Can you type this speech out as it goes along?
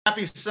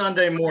Happy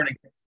Sunday morning.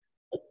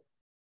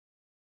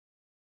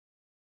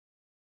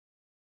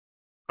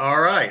 All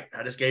right.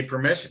 I just gave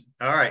permission.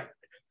 All right.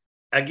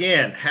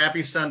 Again,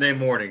 happy Sunday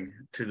morning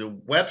to the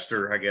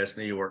Webster, I guess,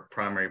 New York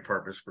Primary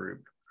Purpose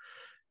Group.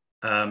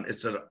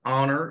 It's an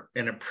honor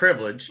and a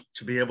privilege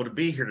to be able to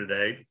be here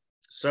today,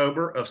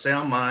 sober, of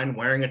sound mind,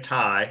 wearing a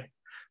tie,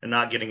 and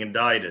not getting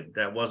indicted.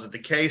 That wasn't the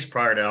case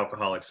prior to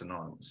Alcoholics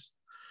Anonymous.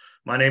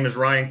 My name is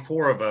Ryan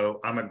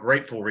Corvo. I'm a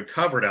grateful,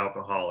 recovered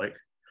alcoholic.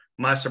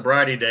 My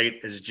sobriety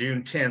date is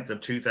June 10th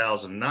of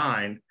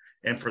 2009,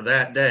 and for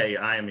that day,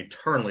 I am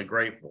eternally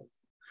grateful.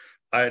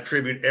 I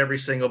attribute every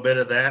single bit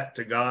of that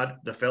to God,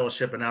 the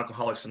fellowship in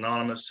Alcoholics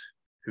Anonymous,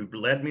 who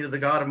led me to the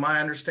God of my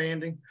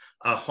understanding,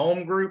 a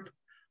home group,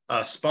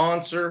 a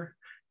sponsor,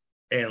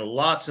 and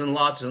lots and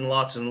lots and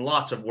lots and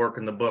lots of work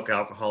in the book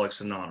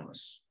Alcoholics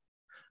Anonymous.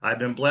 I've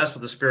been blessed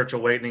with a spiritual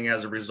awakening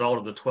as a result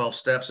of the 12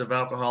 steps of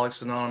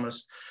Alcoholics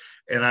Anonymous,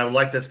 and I would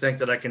like to think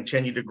that I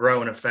continue to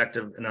grow in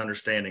effective and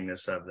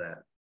understandingness of that.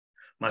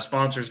 My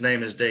sponsor's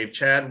name is Dave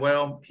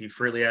Chadwell. He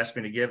freely asked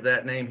me to give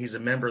that name. He's a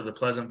member of the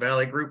Pleasant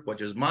Valley Group,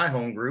 which is my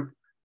home group.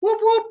 Whoop,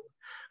 whoop.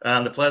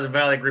 The Pleasant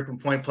Valley Group in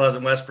Point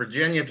Pleasant, West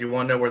Virginia. If you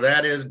want to know where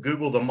that is,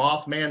 Google the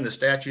Mothman. The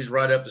statue's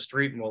right up the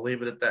street, and we'll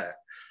leave it at that.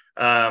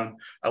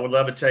 I would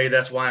love to tell you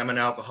that's why I'm an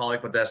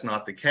alcoholic, but that's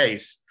not the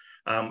case.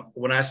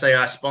 When I say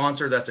I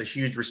sponsor, that's a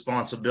huge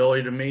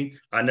responsibility to me.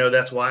 I know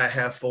that's why I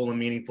have full and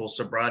meaningful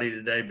sobriety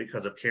today,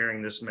 because of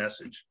carrying this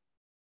message.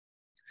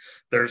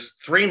 There's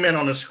 3 men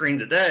on the screen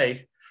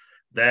today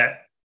that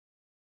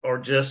are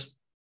just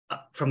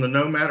from the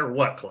No Matter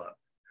What Club.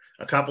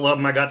 A couple of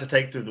them I got to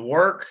take through the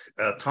work.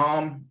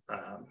 Tom,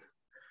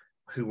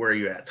 where are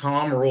you at?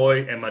 Tom,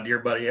 Roy, and my dear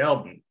buddy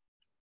Eldon.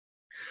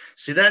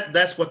 See,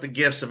 that's what the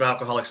gifts of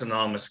Alcoholics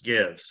Anonymous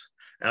gives.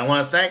 And I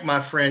want to thank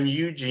my friend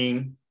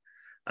Eugene.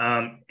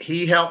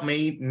 He helped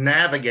me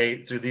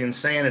navigate through the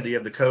insanity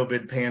of the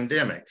COVID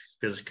pandemic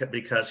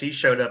because he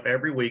showed up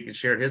every week and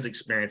shared his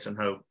experience and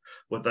hope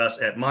with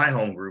us at my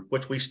home group,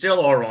 which we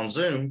still are on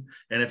Zoom.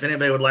 And if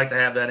anybody would like to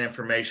have that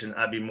information,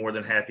 I'd be more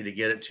than happy to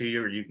get it to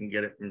you, or you can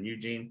get it from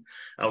Eugene.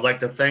 I would like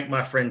to thank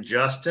my friend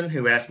Justin,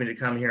 who asked me to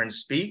come here and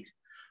speak.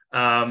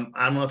 I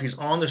don't know if he's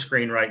on the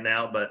screen right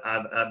now, but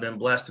I've been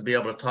blessed to be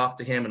able to talk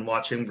to him and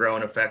watch him grow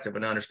in effective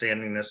and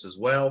understanding this as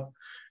well.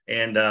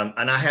 And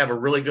I have a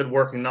really good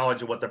working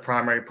knowledge of what the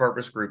Primary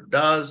Purpose Group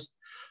does,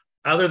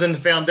 other than the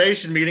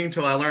foundation meeting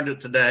until I learned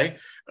it today.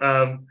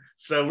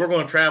 So we're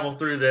going to travel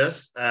through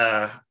this.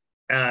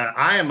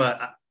 I am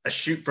a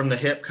shoot from the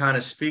hip kind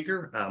of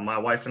speaker. My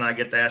wife and I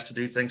get to ask to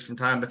do things from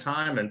time to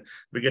time, and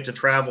we get to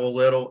travel a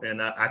little,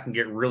 and I can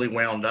get really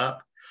wound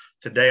up.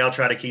 Today, I'll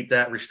try to keep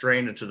that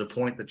restrained and to the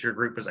point that your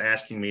group is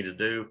asking me to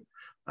do.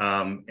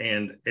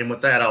 And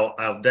with that,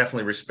 I'll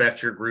definitely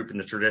respect your group and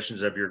the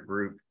traditions of your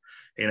group.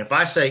 And if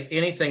I say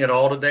anything at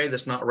all today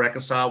that's not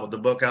reconciled with the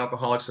book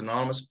Alcoholics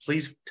Anonymous,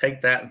 please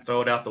take that and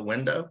throw it out the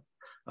window,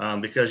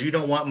 because you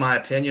don't want my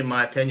opinion.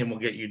 My opinion will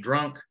get you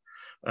drunk,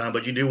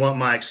 but you do want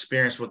my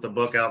experience with the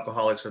book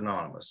Alcoholics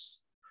Anonymous,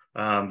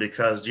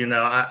 because, you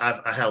know,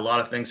 I had a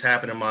lot of things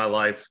happen in my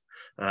life,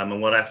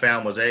 and what I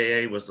found was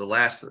AA was the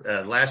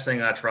last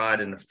thing I tried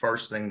and the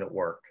first thing that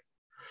worked.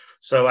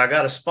 So I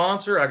got a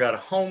sponsor, I got a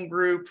home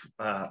group.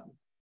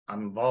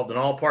 I'm involved in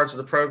all parts of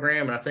the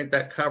program, and I think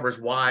that covers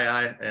why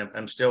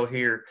I'm still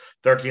here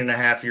 13 and a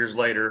half years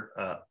later,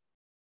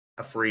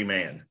 a free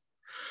man.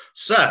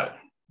 So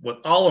with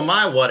all of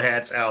my what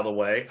hats out of the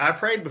way, I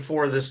prayed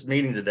before this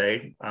meeting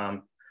today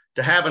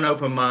to have an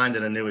open mind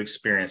and a new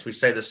experience. We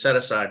say the set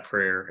aside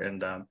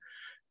prayer,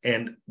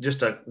 and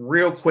just a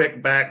real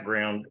quick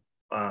background.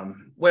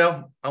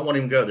 Well, I won't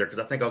even go there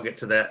because I think I'll get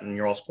to that in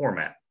your all's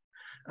format.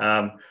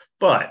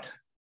 But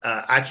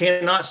I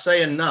cannot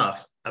say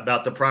enough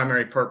about the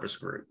Primary Purpose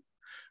Group.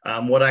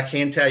 What I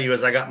can tell you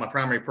is I got my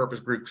Primary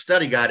Purpose Group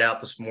study guide out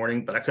this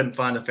morning, but I couldn't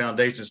find the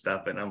foundation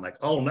stuff. And I'm like,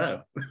 oh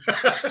no.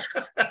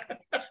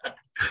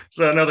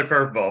 So another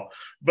curveball.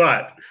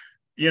 But,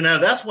 you know,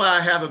 that's why I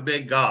have a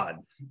big God.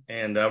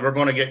 And we're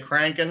going to get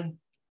cranking,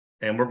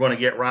 and we're going to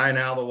get Ryan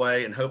out of the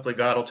way, and hopefully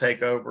God will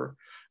take over.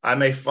 I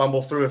may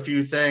fumble through a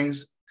few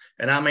things,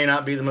 and I may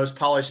not be the most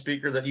polished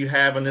speaker that you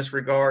have in this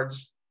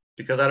regards,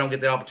 because I don't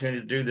get the opportunity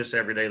to do this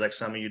every day like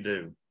some of you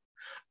do.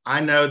 I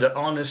know that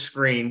on this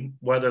screen,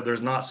 whether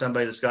there's not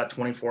somebody that's got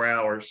 24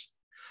 hours,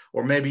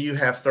 or maybe you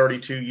have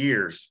 32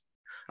 years,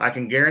 I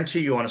can guarantee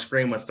you on a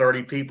screen with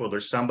 30 people,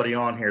 there's somebody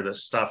on here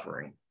that's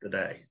suffering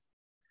today.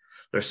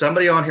 There's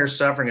somebody on here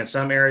suffering in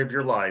some area of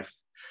your life,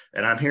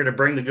 and I'm here to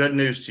bring the good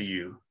news to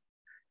you.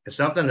 It's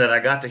something that I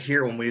got to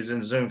hear when we was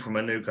in Zoom from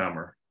a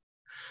newcomer,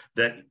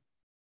 that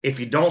if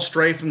you don't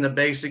stray from the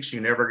basics, you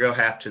never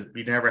have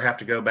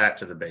to go back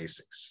to the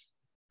basics.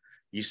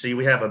 You see,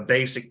 we have a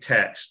basic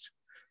text.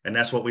 And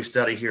that's what we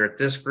study here at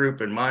this group,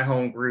 and my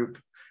home group,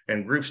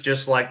 and groups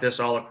just like this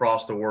all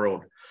across the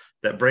world,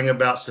 that bring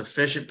about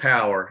sufficient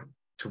power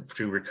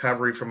to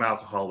recovery from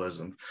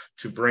alcoholism,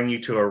 to bring you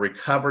to a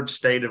recovered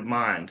state of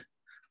mind,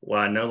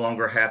 while I no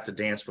longer have to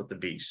dance with the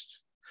beast.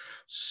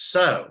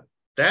 So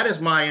that is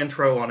my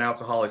intro on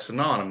Alcoholics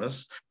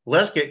Anonymous.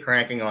 Let's get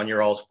cranking on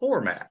your all's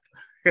format.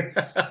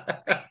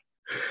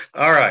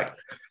 All right.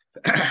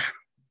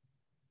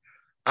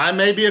 I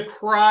may be a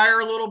crier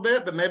a little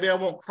bit, but maybe I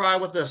won't cry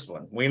with this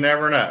one. We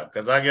never know,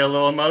 because I get a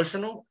little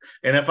emotional.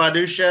 And if I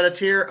do shed a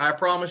tear, I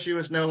promise you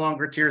it's no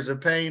longer tears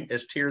of pain,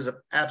 it's tears of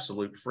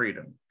absolute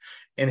freedom.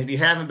 And if you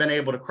haven't been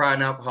able to cry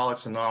in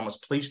Alcoholics Anonymous,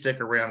 please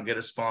stick around, get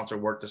a sponsor,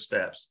 work the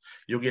steps.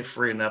 You'll get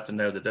free enough to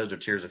know that those are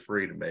tears of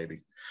freedom,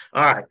 baby.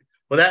 All right.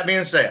 With that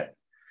being said,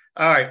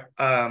 all right.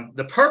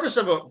 The purpose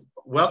of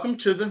welcome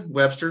to the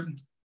Webster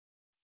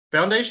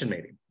Foundation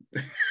meeting.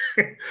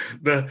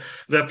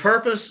 The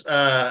purpose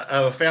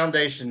of a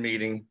foundation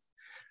meeting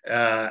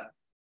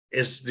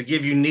is to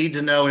give you need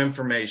to know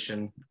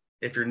information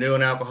if you're new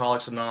in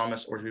Alcoholics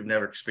Anonymous or if you've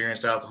never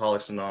experienced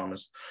Alcoholics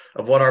Anonymous,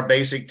 of what our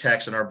basic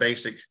text and our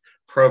basic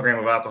program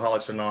of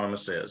Alcoholics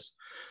Anonymous is.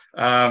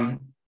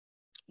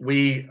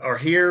 We are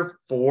here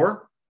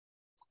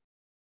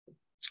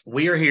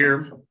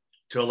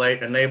to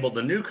enable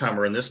the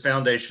newcomer in this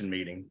foundation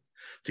meeting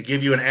to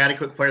give you an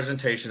adequate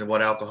presentation of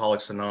what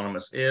Alcoholics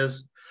Anonymous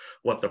is,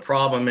 what the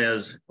problem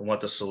is, and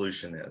what the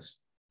solution is.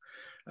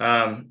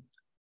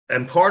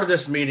 And part of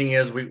this meeting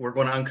is we're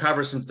going to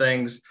uncover some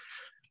things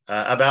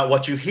about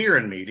what you hear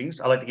in meetings.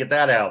 I like to get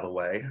that out of the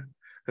way,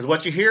 because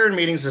what you hear in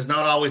meetings is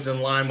not always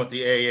in line with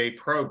the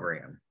AA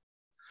program.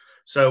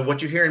 So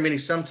what you hear in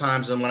meetings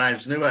sometimes, and when I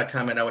was new, I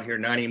come in, I would hear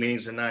 90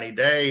 meetings in 90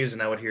 days,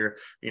 and I would hear,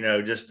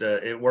 just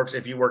it works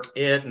if you work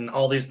it and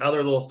all these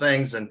other little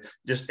things, and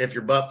just if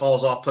your butt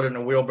falls off, put it in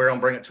a wheelbarrow and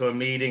bring it to a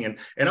meeting, and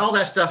all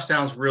that stuff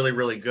sounds really,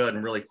 really good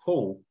and really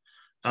cool,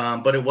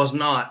 but it was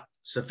not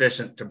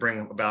sufficient to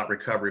bring about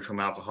recovery from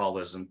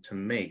alcoholism to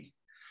me.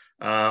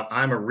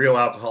 I'm a real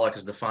alcoholic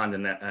as defined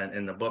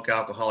in the book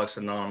Alcoholics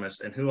Anonymous,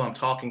 and who I'm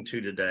talking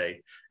to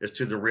today is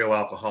to the real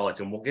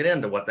alcoholic, and we'll get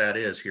into what that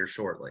is here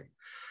shortly.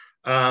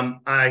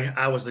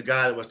 I was the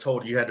guy that was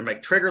told you had to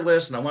make trigger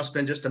lists, and I want to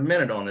spend just a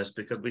minute on this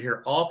because we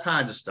hear all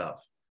kinds of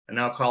stuff in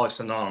Alcoholics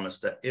Anonymous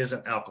that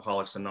isn't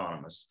Alcoholics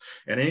Anonymous.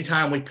 And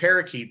anytime we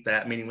parakeet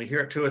that, meaning we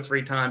hear it 2 or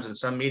 3 times in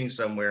some meeting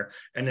somewhere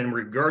and then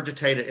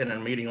regurgitate it in a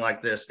meeting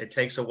like this, it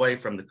takes away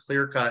from the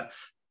clear-cut,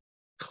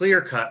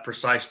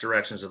 precise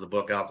directions of the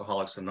book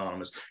Alcoholics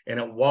Anonymous, and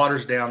it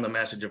waters down the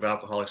message of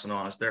Alcoholics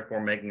Anonymous,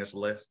 therefore making us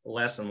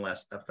less and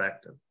less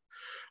effective.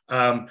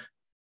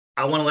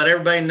 I want to let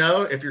everybody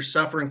know, if you're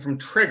suffering from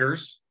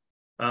triggers,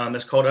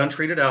 it's called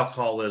untreated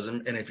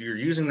alcoholism. And if you're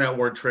using that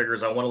word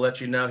triggers, I want to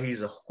let you know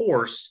he's a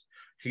horse.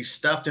 He's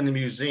stuffed in a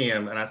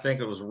museum. And I think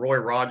it was Roy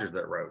Rogers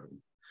that wrote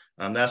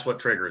him. That's what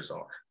triggers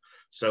are.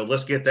 So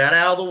let's get that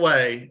out of the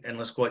way, and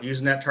let's quit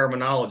using that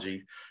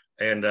terminology.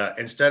 And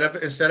instead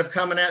of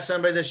coming at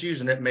somebody that's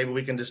using it, maybe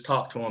we can just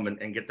talk to them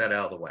and get that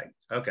out of the way.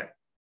 Okay.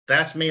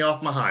 That's me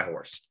off my high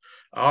horse.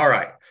 All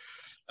right.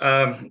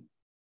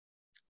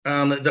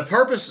 The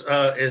purpose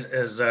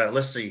is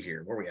let's see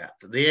here, where we at?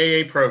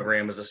 The AA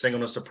program is a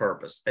singleness of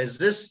purpose.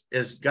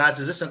 Guys,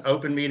 is this an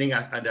open meeting?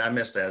 I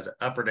missed that. Is it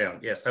up or down?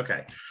 Yes.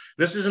 Okay.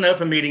 This is an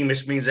open meeting,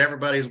 which means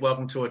everybody is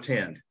welcome to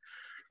attend.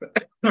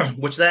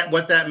 What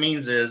that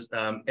means is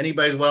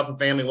anybody's welcome,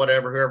 family,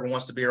 whatever, whoever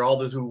wants to be here, all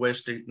those who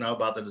wish to know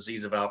about the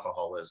disease of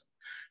alcoholism.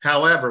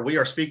 However, we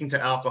are speaking to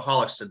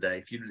alcoholics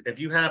today. If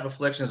you have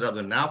afflictions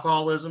other than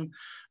alcoholism,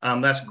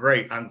 that's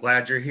great. I'm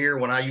glad you're here.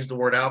 When I use the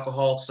word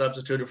alcohol,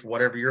 substitute it for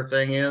whatever your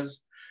thing is,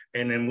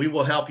 and then we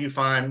will help you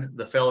find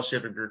the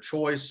fellowship of your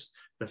choice,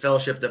 the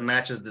fellowship that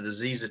matches the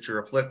disease that you're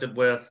afflicted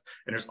with.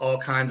 And there's all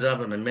kinds of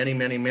them, and many,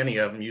 many, many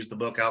of them use the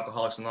book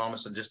Alcoholics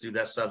Anonymous and just do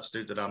that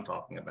substitute that I'm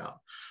talking about.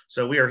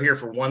 So we are here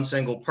for one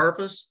single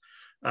purpose.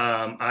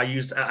 I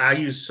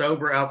use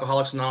sober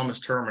Alcoholics Anonymous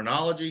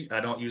terminology.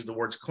 I don't use the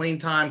words clean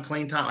time.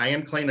 I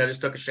am clean. I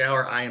just took a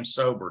shower. I am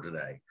sober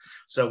today.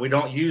 So we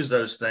don't use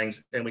those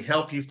things, and we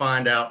help you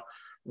find out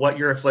what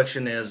your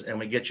affliction is, and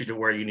we get you to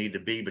where you need to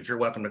be. But you're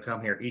welcome to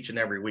come here each and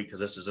every week, because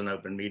this is an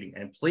open meeting.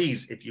 And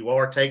please, if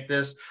you take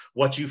this,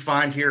 what you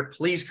find here,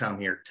 please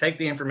come here. Take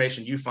the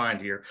information you find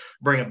here,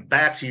 bring it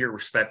back to your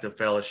respective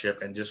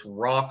fellowship, and just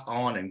rock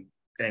on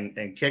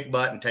and kick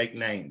butt and take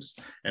names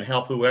and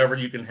help whoever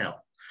you can help.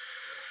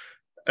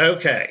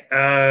 Okay,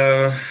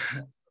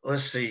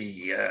 let's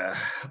see.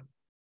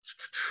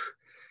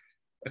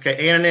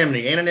 Okay,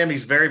 anonymity. Anonymity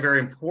is very, very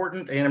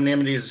important.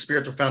 Anonymity is the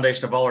spiritual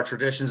foundation of all our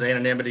traditions.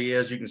 Anonymity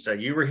is, you can say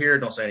you were here,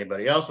 don't say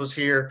anybody else was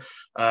here.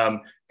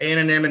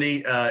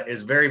 Anonymity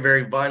is very,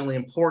 very vitally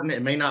important.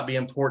 It may not be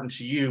important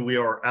to you. We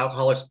are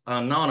Alcoholics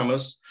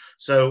Anonymous,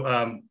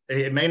 so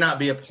it may not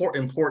be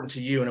important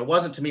to you. And it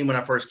wasn't to me when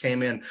I first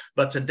came in,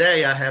 but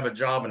today I have a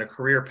job and a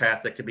career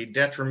path that could be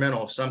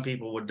detrimental if some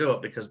people would do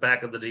it, because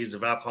back of the disease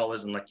of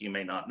alcoholism, like you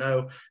may not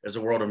know, is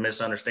a world of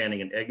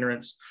misunderstanding and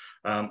ignorance.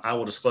 I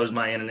will disclose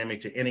my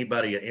anonymity to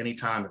anybody at any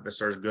time if it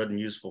serves good and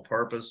useful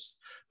purpose,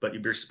 but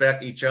you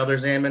respect each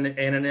other's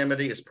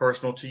anonymity. It's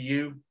personal to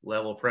you.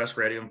 Level Press,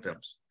 Radio, and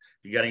Films.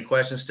 If you got any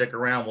questions, stick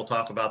around. We'll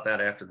talk about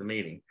that after the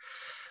meeting.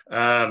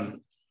 What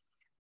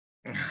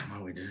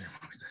do we do?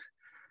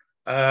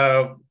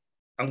 All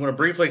I'm going to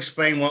briefly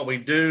explain what we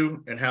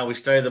do and how we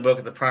study the book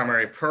at the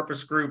primary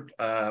purpose group.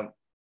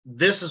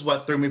 This is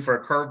what threw me for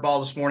a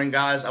curveball this morning,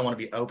 guys. I want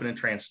to be open and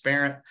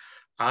transparent.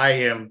 I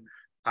am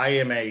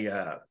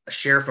a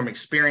share from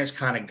experience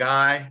kind of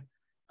guy.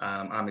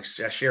 I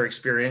share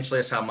experientially.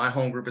 That's how my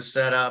home group is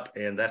set up,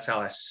 and that's how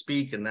I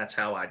speak, and that's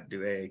how I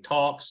do AA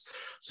talks.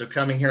 So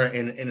coming here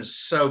and it's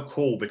so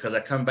cool because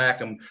I come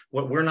back and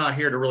we're not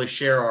here to really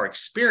share our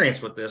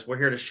experience with this. We're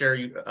here to share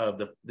you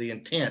the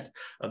intent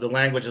of the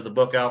language of the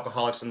book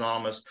Alcoholics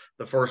Anonymous,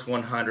 the first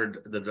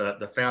 100,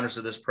 the founders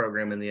of this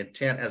program, and the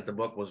intent as the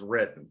book was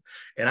written.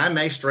 And I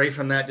may stray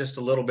from that just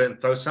a little bit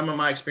and throw some of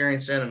my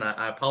experience in, and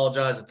I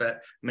apologize if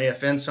that may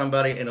offend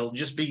somebody, and it'll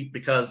just be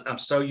because I'm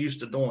so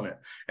used to doing it.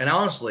 And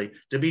honestly,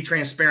 to be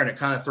transparent, it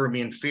kind of threw me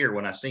in fear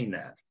when I seen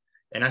that.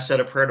 And I said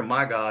a prayer to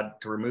my God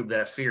to remove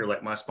that fear,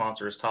 like my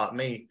sponsor has taught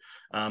me.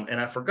 And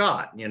I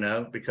forgot,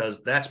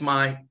 because that's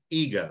my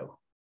ego.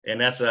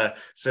 And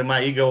so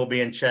my ego will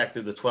be in check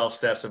through the 12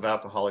 steps of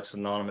Alcoholics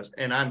Anonymous.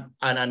 And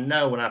I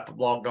know when I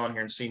logged on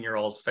here and seen your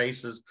all's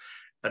faces,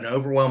 an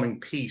overwhelming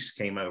peace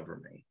came over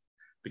me,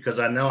 because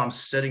I know I'm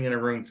sitting in a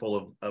room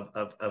full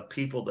of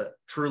people that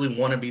truly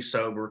want to be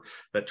sober,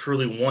 that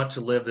truly want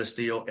to live this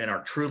deal and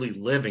are truly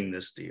living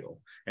this deal.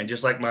 And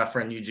just like my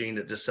friend Eugene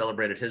that just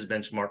celebrated his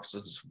benchmarks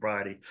of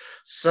sobriety,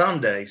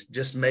 someday,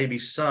 just maybe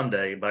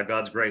someday, by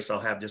God's grace, I'll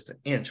have just an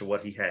inch of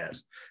what he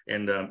has.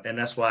 And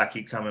that's why I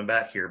keep coming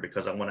back here,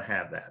 because I want to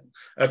have that.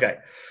 Okay.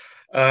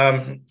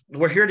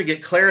 We're here to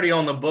get clarity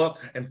on the book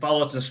and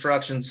follow its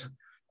instructions.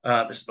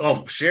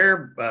 We're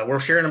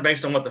sharing them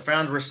based on what the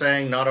founders were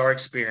saying, not our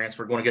experience.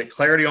 We're going to get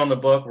clarity on the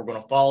book. We're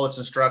going to follow its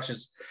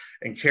instructions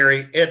and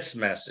carry its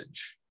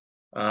message.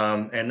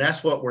 And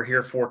that's what we're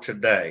here for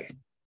today.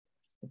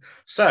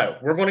 So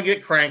we're going to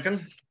get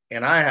cranking,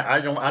 and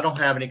I don't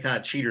have any kind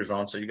of cheaters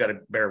on, so you got to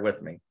bear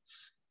with me.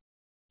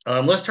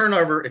 Let's turn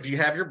over, if you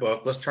have your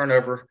book, let's turn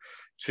over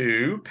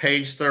to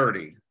page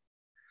 30.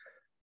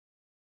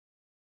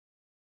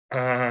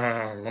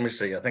 Let me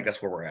see. I think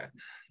that's where we're at.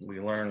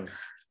 We learned,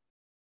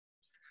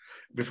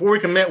 before we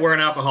commit we're an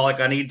alcoholic,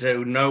 I need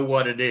to know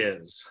what it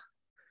is.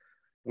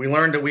 We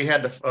learned that we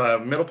had to,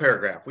 middle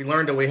paragraph, we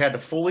learned that we had to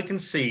fully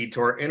concede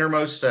to our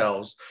innermost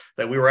selves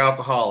that we were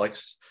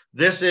alcoholics.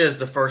 This is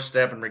the first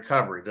step in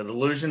recovery. The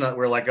delusion that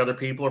we're like other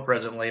people or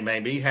presently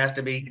maybe has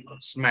to be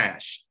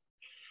smashed.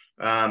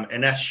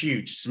 And that's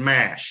huge,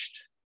 smashed.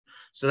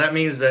 So that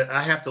means that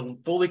I have to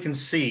fully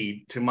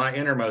concede to my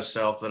innermost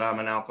self that I'm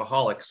an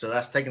alcoholic. So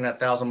that's taking that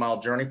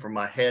 1,000-mile journey from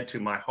my head to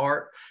my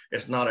heart.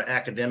 It's not an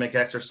academic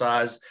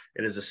exercise.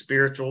 It is a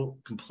spiritual,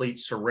 complete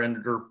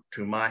surrender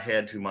to my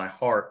head, to my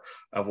heart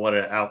of what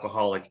an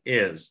alcoholic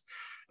is.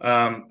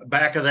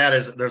 Back of that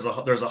is there's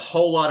a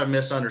whole lot of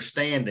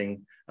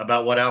misunderstanding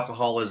about what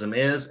alcoholism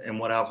is and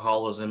what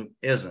alcoholism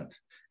isn't.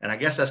 And I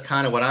guess that's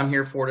kind of what I'm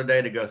here for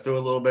today, to go through a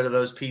little bit of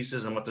those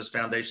pieces and what this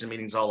foundation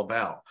meeting is all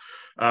about.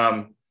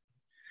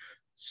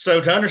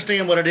 So to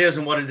understand what it is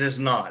and what it is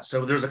not.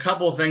 So there's a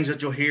couple of things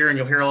that you'll hear, and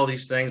you'll hear all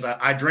these things.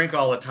 I drink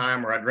all the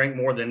time, or I drink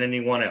more than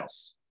anyone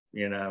else,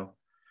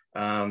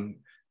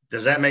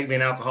 Does that make me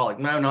an alcoholic?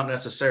 No, not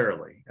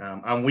necessarily.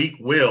 I'm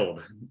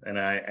weak-willed, and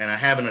I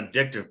have an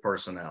addictive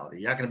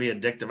personality. I can be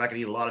addictive. I can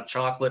eat a lot of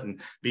chocolate and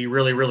be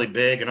really, really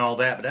big and all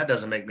that, but that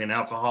doesn't make me an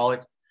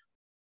alcoholic.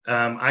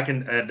 I'm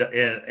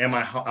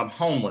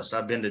homeless.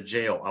 I've been to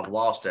jail. I've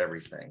lost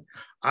everything.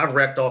 I've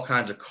wrecked all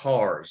kinds of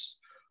cars.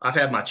 I've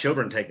had my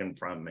children taken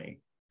from me.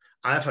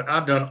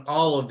 I've done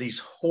all of these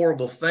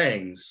horrible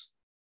things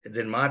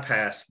in my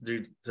past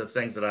due to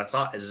things that I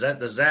thought,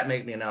 does that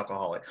make me an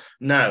alcoholic?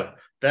 No,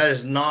 that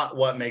is not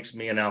what makes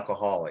me an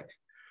alcoholic.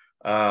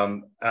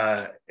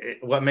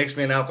 What makes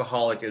me an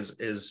alcoholic what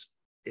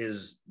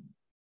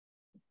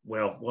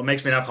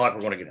makes me an alcoholic, we're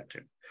going to get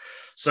into.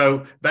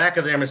 So back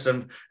of them is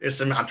some,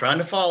 I'm trying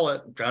to follow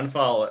it.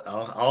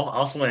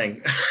 I'll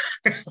swing.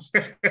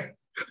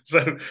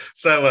 So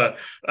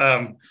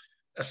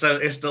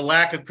it's the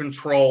lack of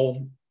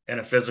control and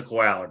a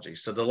physical allergy.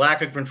 So the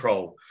lack of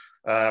control,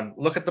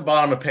 look at the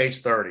bottom of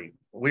page 30.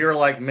 We are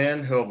like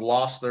men who have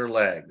lost their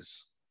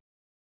legs.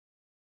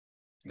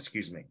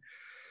 Excuse me.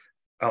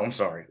 Oh, I'm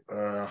sorry.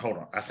 Hold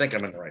on. I think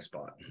I'm in the right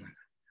spot.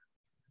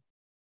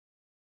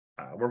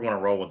 We're going to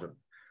roll with it.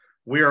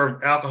 We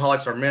are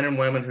alcoholics are men and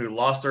women who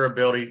lost their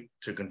ability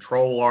to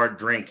control our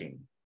drinking.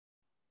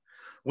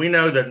 We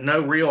know that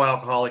no real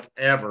alcoholic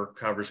ever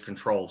covers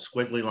control.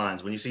 Squiggly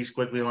lines. When you see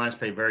squiggly lines,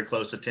 pay very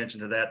close attention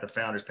to that. The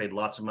founders paid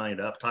lots of money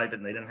to uptype it,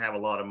 and they didn't have a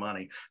lot of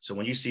money. So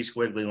when you see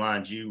squiggly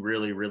lines, you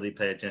really, really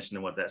pay attention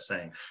to what that's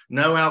saying.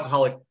 No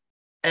alcoholic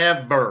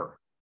ever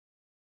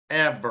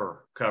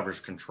recovers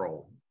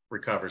control.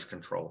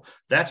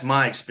 That's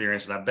my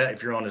experience, and I bet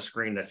if you're on the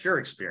screen, that's your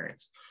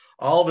experience.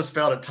 All of us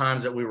felt at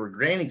times that we were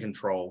gaining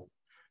control,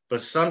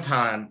 but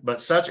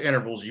such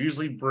intervals,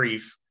 usually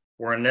brief,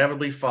 were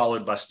inevitably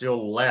followed by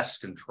still less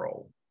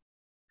control,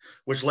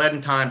 which led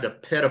in time to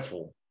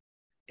pitiful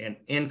and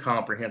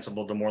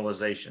incomprehensible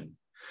demoralization.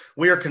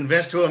 We are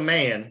convinced to a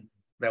man,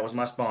 that was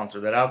my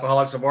sponsor, that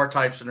alcoholics of our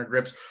types are in the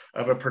grips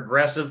of a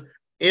progressive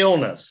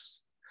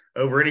illness,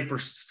 over any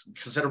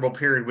considerable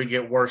period, we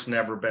get worse,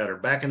 never better.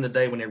 Back in the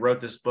day when they wrote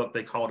this book,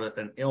 they called it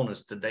an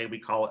illness. Today, we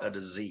call it a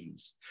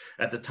disease.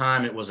 At the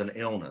time, it was an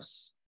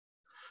illness.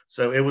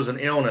 So it was an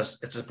illness.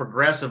 It's a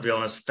progressive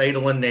illness,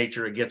 fatal in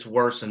nature. It gets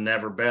worse and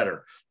never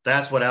better.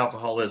 That's what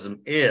alcoholism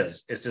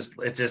is.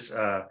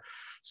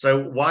 So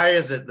why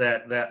is it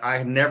that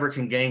I never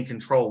can gain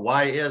control?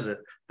 Why is it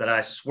that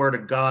I swear to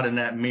God in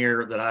that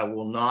mirror that I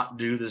will not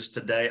do this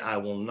today? I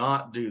will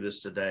not do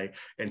this today.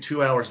 And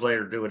 2 hours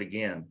later, do it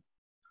again.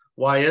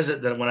 Why is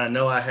it that when I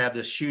know I have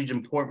this huge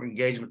important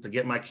engagement to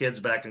get my kids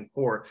back in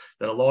court,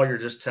 that a lawyer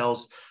just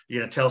tells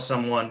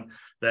someone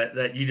that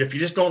if you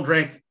just don't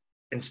drink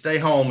and stay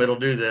home, it'll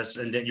do this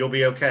and then you'll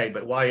be okay.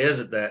 But why is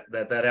it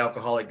that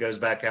alcoholic goes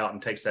back out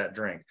and takes that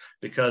drink?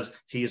 Because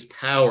he is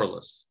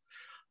powerless.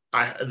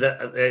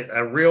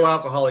 A real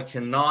alcoholic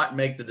cannot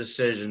make the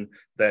decision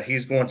that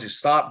he's going to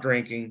stop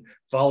drinking,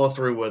 follow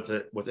through with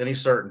it with any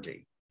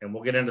certainty. And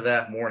we'll get into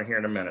that more in here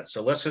in a minute.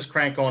 So let's just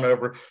crank on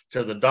over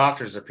to the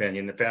doctor's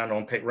opinion found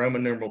on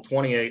Roman numeral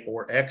 28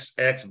 or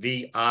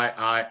XXVIII.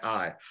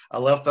 I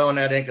love throwing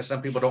that in because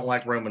some people don't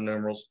like Roman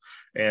numerals.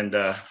 And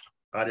I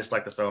just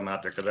like to throw them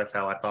out there because that's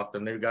how I talk to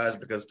new guys,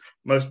 because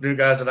most new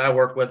guys that I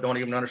work with don't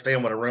even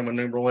understand what a Roman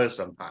numeral is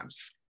sometimes.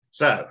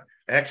 So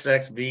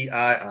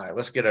XXVIII,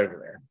 let's get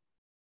over there.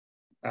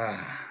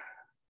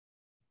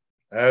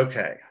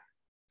 Okay.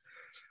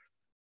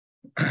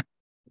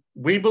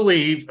 We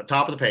believe,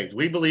 top of the page,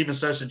 we believe, and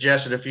so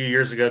suggested a few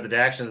years ago, that the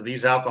action of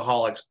these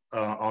alcoholics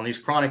on these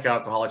chronic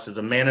alcoholics is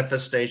a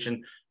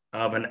manifestation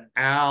of an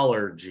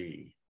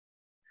allergy.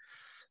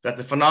 That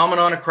the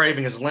phenomenon of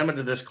craving is limited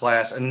to this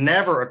class and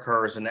never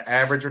occurs in the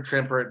average or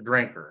temperate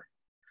drinker.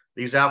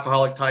 These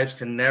alcoholic types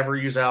can never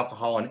use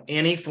alcohol in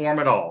any form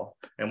at all.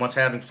 And once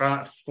having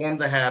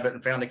formed the habit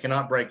and found they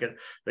cannot break it,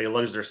 they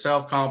lose their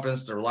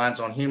self-confidence, their reliance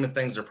on human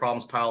things, their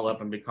problems pile up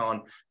and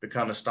become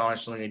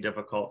astonishingly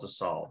difficult to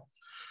solve.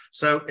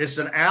 So it's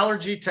an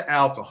allergy to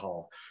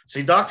alcohol.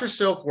 See, Dr.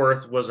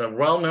 Silkworth was a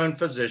well-known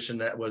physician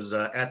that was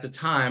at the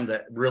time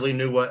that really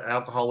knew what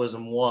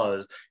alcoholism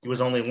was. He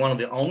was one of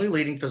the only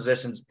leading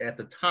physicians at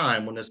the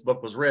time when this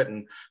book was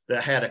written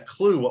that had a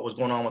clue what was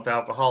going on with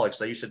alcoholics.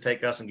 They used to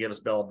take us and give us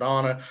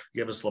belladonna,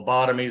 give us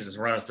lobotomies, and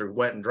run us through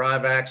wet and dry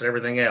vacs and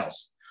everything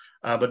else.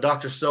 But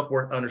Dr.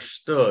 Silkworth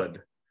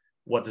understood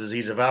what the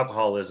disease of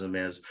alcoholism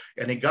is.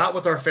 And he got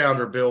with our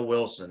founder, Bill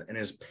Wilson, and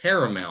is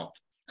paramount.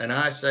 And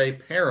I say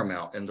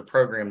paramount in the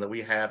program that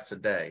we have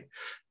today.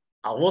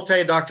 I will tell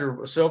you, Dr.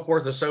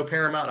 Silkworth is so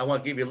paramount. I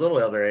want to give you a little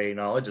other AA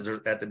knowledge.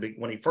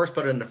 When he first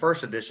put it in the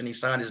first edition, he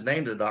signed his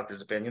name to the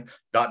doctor's opinion, ...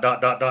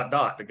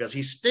 because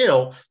he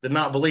still did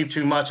not believe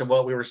too much of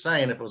what we were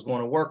saying if it was going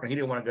to work, and he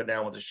didn't want to go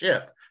down with the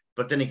ship.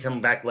 But then he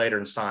came back later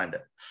and signed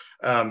it.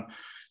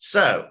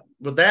 So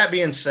with that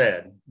being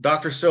said,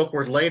 Dr.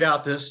 Silkworth laid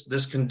out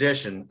this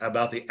condition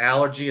about the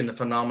allergy and the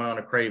phenomenon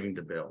of craving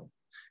to Bill.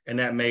 And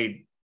that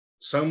made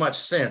so much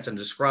sense and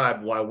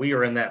described why we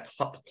are in that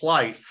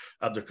plight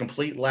of the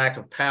complete lack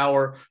of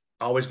power,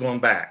 always going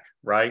back,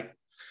 right?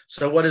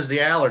 So what is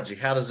the allergy?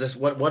 How does this,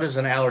 what does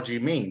an allergy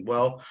mean?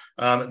 Well,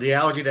 the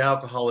allergy to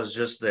alcohol is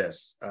just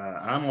this.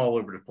 I'm all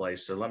over the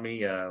place. So let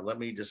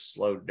me just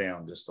slow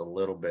down just a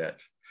little bit.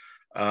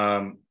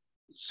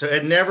 So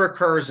it never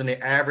occurs in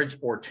the average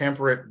or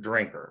temperate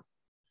drinker.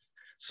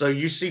 So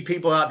you see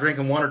people out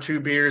drinking 1 or 2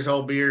 beers,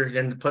 whole beers,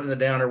 and putting it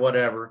down or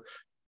whatever,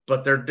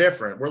 but they're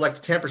different. We're like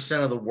the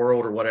 10% of the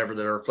world or whatever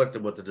that are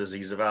afflicted with the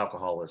disease of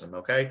alcoholism.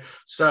 Okay.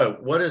 So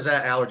what does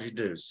that allergy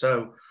do?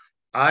 So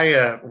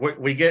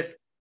we get,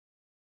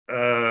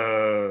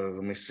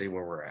 let me see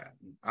where we're at.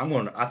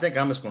 I think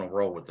I'm just going to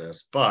roll with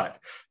this, but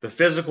the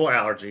physical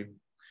allergy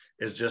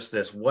is just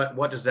this.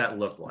 What does that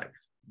look like?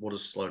 We'll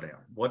just slow down.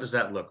 What does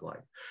that look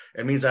like?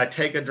 It means I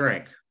take a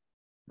drink,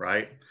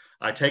 right?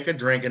 I take a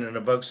drink and it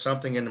evokes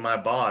something into my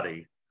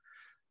body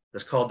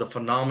that's called the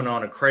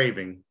phenomenon of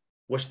craving,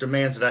 which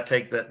demands that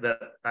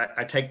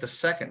I take the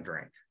second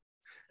drink,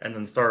 and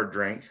then the third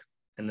drink,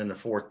 and then the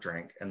fourth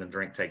drink, and the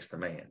drink takes the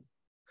man.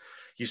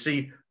 You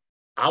see,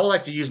 I would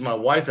like to use my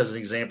wife as an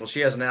example. She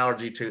has an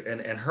allergy to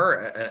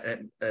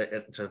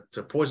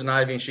poison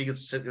ivy, and she gets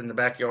to sit in the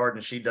backyard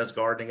and she does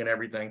gardening and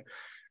everything.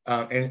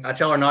 And I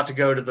tell her not to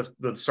go to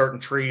the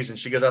certain trees, and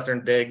she goes out there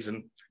and digs,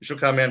 and she'll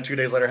come in 2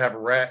 days later, have a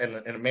rat, and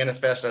it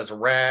manifests as a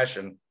rash.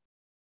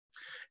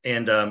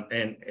 But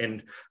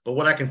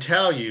what I can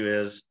tell you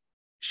is,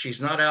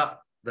 she's not out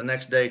the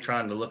next day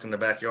trying to look in the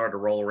backyard to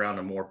roll around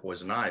in more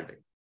poison ivy.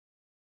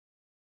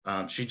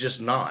 She's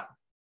just not.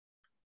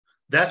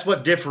 That's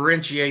what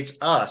differentiates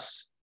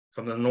us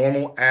from the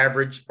normal,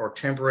 average, or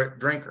temperate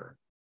drinker.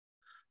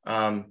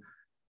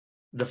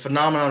 The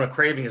phenomenon of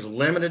craving is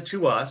limited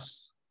to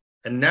us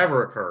and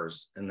never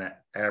occurs in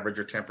that average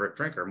or temperate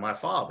drinker. My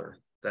father,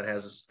 that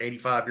has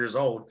 85 years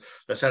old,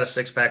 that's had a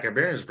 6-pack of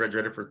beer in his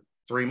refrigerator for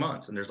 3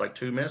 months, and there's like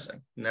 2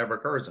 missing. Never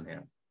occurs in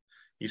him.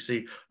 You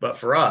see, but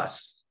for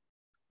us,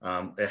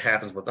 it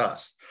happens with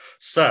us.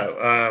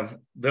 So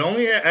the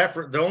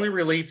only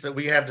relief that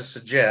we have to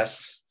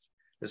suggest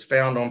is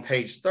found on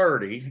page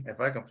 30, if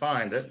I can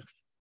find it.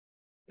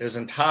 is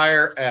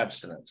entire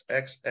abstinence,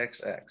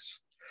 XXX.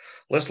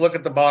 Let's look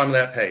at the bottom of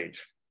that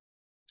page.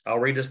 I'll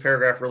read this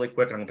paragraph really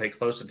quick, and I'm going to pay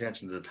close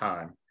attention to the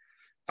time.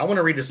 I want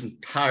to read this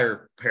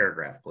entire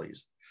paragraph,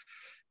 please.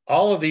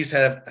 All of these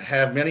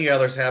have many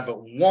others have,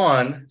 but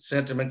one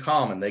symptom in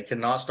common. They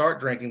cannot start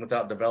drinking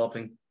without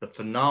developing the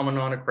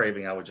phenomenon of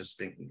craving I was just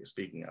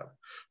speaking of.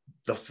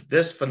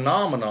 This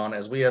phenomenon,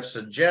 as we have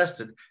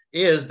suggested,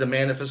 is the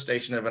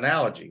manifestation of an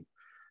allergy.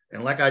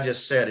 And like I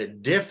just said,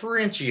 it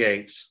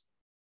differentiates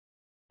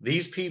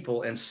these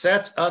people and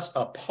sets us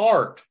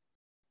apart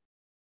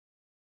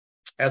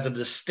as a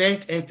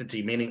distinct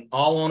entity, meaning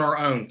all on our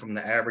own from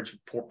the average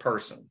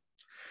person.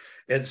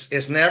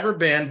 It's never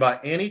been by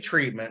any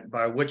treatment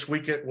by which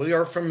we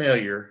are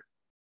familiar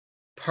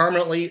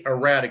permanently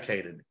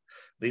eradicated.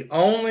 The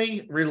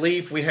only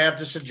relief we have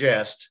to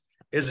suggest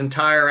is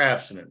entire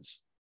abstinence.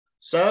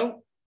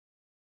 So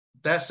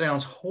that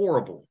sounds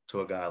horrible to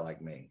a guy like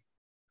me.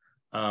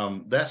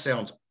 That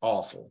sounds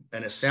awful.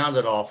 And it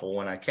sounded awful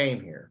when I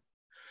came here.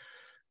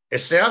 It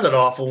sounded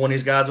awful when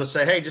these guys would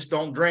say, hey, just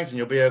don't drink and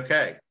you'll be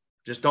okay.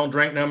 Just don't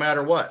drink no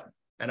matter what.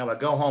 And I would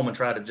go home and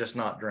try to just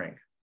not drink.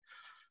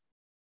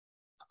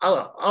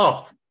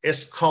 Oh,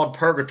 it's called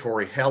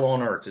purgatory, hell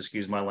on earth,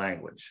 excuse my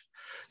language.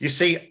 You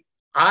see,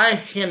 I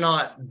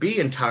cannot be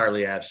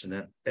entirely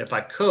abstinent. If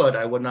I could,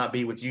 I would not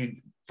be with you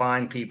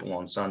fine people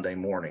on Sunday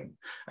morning.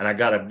 And I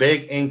got a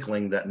big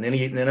inkling that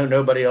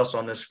nobody else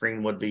on this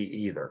screen would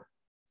be either.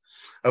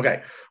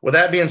 Okay, with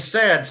that being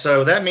said,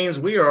 so that means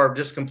we are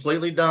just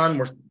completely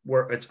done.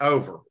 It's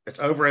over. It's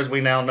over as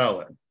we now know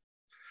it.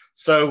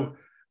 So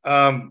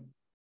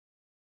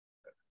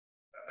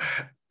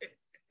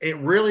it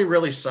really,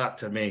 really sucked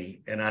to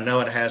me. And I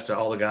know it has to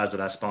all the guys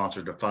that I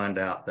sponsored to find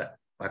out that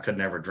I could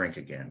never drink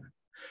again.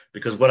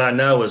 Because what I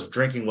know is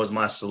drinking was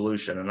my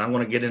solution. And I'm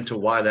going to get into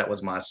why that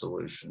was my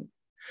solution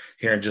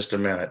here in just a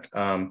minute.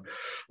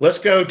 Let's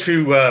go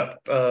to,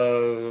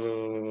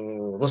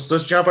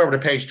 let's jump over to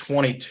page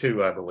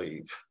 22, I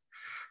believe.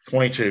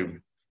 22.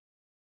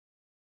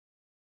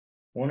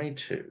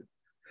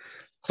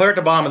 Clear at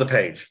the bottom of the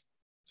page.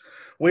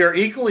 We are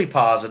equally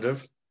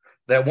positive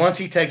that once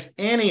he takes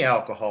any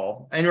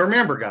alcohol, and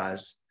remember,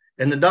 guys,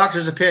 in the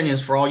doctor's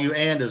opinions for all you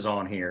Andas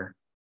on here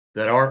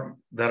that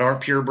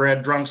aren't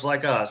purebred drunks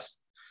like us,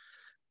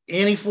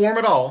 any form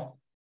at all,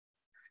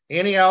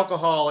 any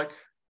alcoholic,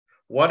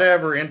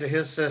 whatever into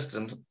his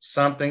system,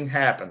 something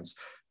happens,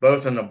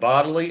 both in the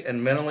bodily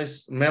and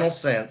mental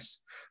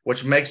sense,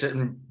 which makes it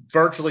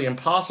virtually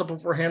impossible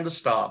for him to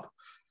stop.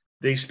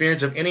 The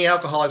experience of any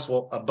alcoholics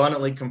will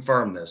abundantly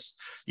confirm this.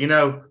 You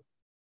know,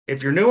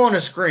 if you're new on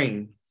the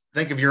screen,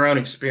 think of your own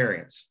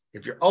experience.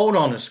 If you're old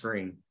on the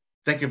screen,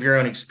 think of your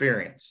own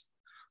experience.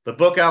 The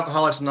book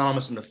Alcoholics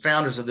Anonymous and the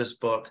founders of this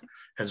book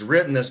has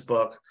written this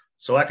book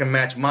so I can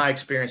match my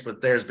experience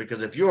with theirs,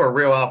 because if you're a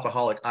real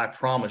alcoholic, I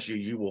promise you,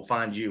 you will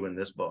find you in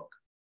this book.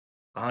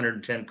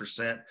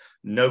 110%,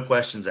 no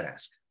questions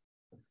asked.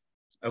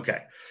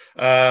 Okay.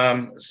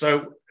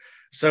 So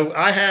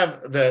I have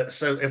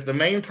so if the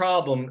main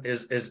problem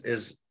is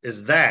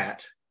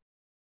that,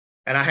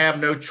 and I have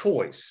no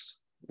choice,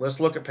 let's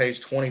look at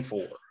page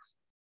 24.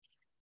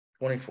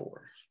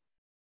 24.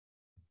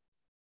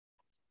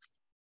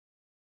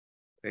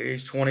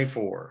 Page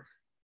 24.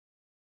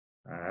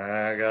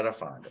 I gotta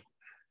find it.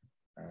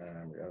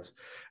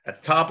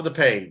 At the top of the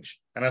page,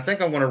 and I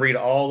think I'm going to read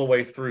all the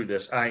way through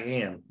this. I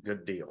am,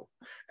 good deal.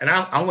 And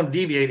I'm going to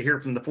deviate here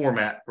from the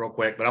format real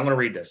quick, but I'm going to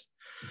read this.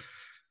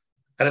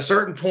 At a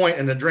certain point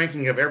in the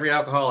drinking of every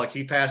alcoholic,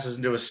 he passes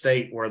into a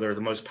state where they're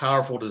the most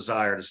powerful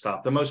desire to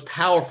stop. The most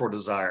powerful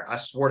desire. I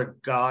swear to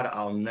God,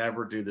 I'll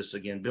never do this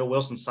again. Bill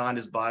Wilson signed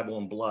his Bible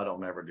in blood. I'll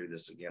never do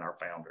this again, our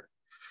founder.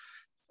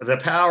 The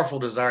powerful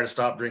desire to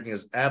stop drinking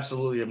is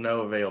absolutely of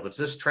no avail. That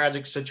this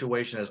tragic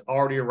situation has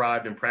already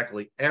arrived in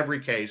practically every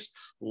case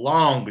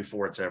long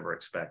before it's ever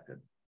expected.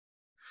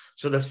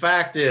 So the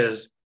fact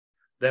is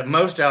that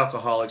most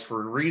alcoholics,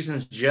 for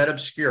reasons yet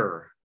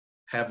obscure,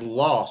 have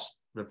lost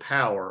the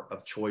power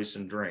of choice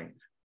and drink.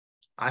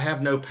 I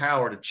have no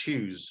power to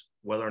choose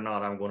whether or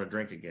not I'm going to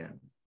drink again.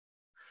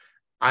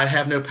 I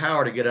have no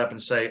power to get up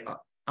and say,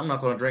 I'm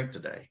not going to drink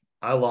today.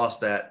 I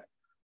lost that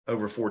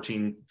over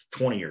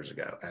 20 years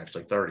ago,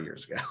 actually 30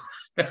 years ago.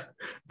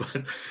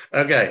 But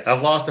okay,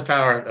 I've lost the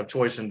power of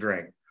choice and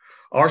drink.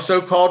 Our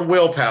so-called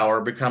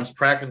willpower becomes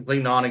practically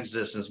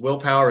non-existent.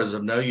 Willpower is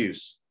of no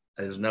use.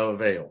 It is no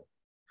avail.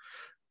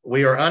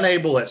 We are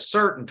unable at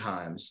certain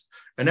times,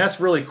 and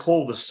that's really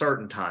cool, the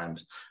certain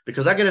times,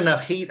 because I get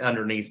enough heat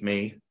underneath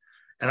me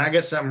and I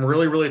get something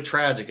really, really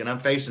tragic and I'm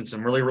facing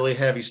some really, really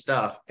heavy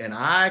stuff and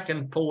I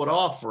can pull it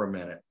off for a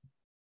minute.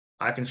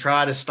 I can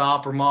try to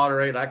stop or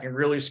moderate. I can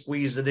really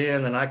squeeze it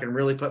in and I can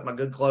really put my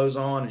good clothes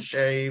on and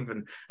shave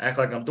and act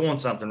like I'm doing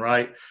something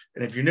right.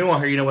 And if you're new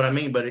on here, you know what I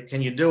mean, but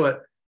can you do it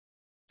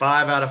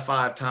 5 out of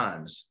 5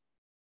 times?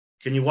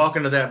 Can you walk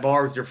into that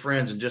bar with your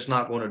friends and just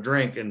not want to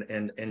drink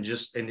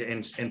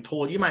and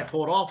pull it? You might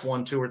pull it off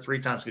 1, 2, or 3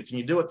 times. Can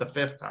you do it the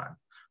 5th time?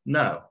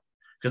 No,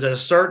 because at a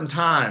certain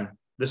time,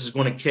 this is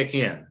going to kick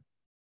in.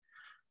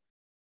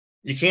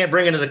 You can't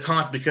bring into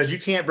the because you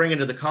can't bring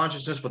into the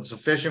consciousness with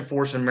sufficient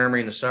force and memory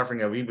and the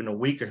suffering of even a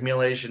week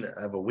accumulation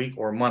of a week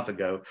or a month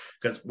ago,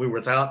 because we were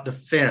without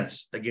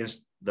defense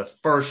against the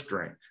first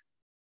drink.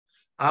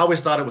 I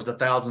always thought it was the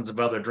thousands of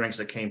other drinks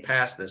that came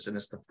past this, and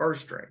it's the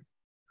first drink.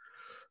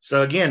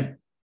 So again,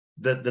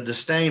 the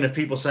disdain of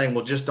people saying,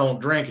 well, just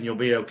don't drink and you'll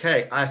be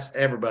okay.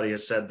 Everybody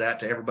has said that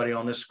to everybody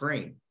on this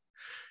screen.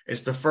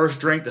 It's the first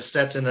drink that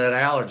sets into that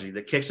allergy,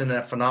 that kicks in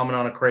that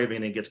phenomenon of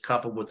craving and gets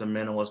coupled with the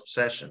mental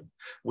obsession.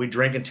 We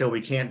drink until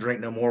we can't drink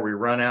no more. We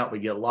run out, we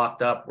get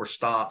locked up, we're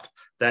stopped.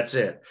 That's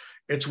it.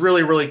 It's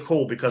really, really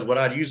cool, because what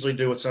I'd usually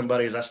do with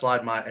somebody is I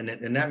slide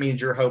and that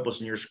means you're hopeless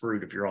and you're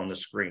screwed if you're on the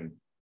screen.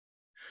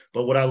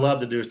 But what I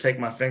love to do is take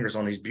my fingers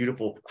on these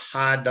beautiful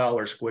high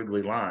dollar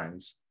squiggly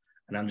lines,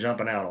 and I'm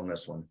jumping out on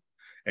this one,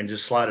 and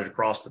just slide it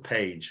across the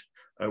page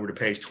over to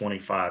page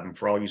 25. And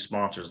for all you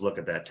sponsors, look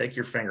at that. Take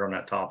your finger on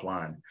that top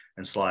line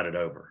and slide it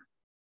over.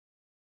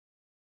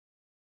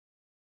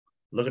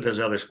 Look at those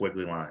other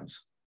squiggly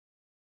lines.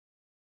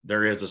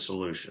 There is a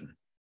solution.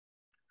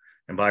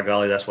 And by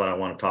golly, that's what I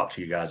want to talk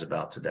to you guys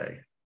about today.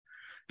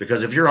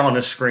 Because if you're on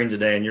this screen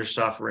today and you're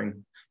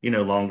suffering, you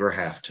no longer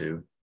have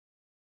to.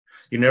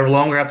 You no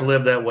longer have to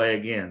live that way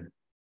again.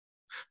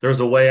 There's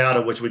a way out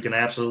of which we can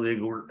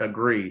absolutely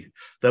agree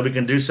that we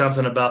can do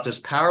something about this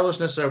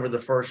powerlessness over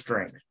the first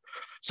drink.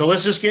 So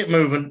let's just get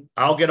moving.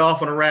 I'll get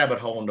off on a rabbit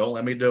hole, and don't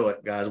let me do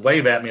it, guys.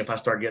 Wave at me if I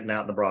start getting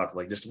out in the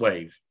broccoli. Just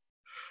wave.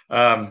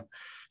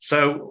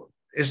 So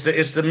it's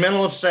the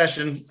mental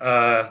obsession.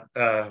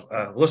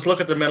 Let's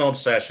look at the mental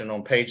obsession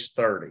on page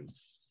 30.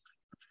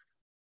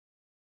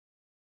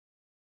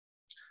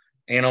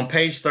 And on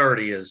page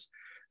 30 is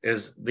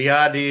the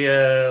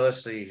idea.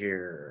 Let's see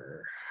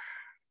here.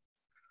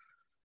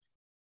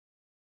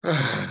 Where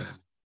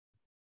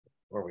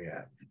are we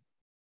at?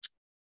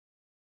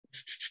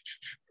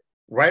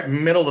 Right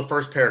middle of the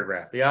first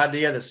paragraph. The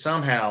idea that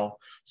somehow,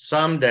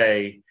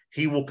 someday,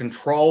 he will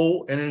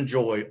control and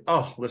enjoy.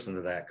 Oh, listen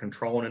to that.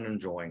 Control and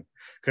enjoying.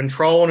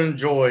 Control and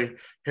enjoy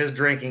his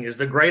drinking is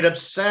the great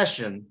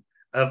obsession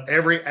of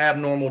every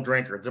abnormal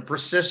drinker. The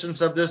persistence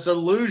of this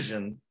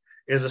illusion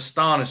is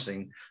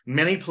astonishing.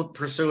 Many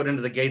pursue it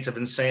into the gates of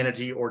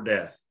insanity or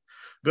death.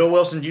 Bill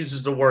Wilson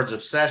uses the words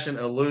obsession,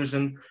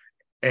 illusion,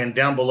 and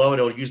down below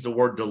it'll use the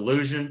word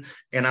delusion.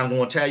 And I'm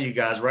going to tell you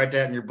guys, write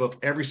that in your book.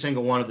 Every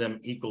single one of them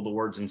equal the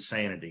words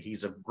insanity.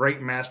 He's a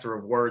great master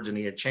of words, and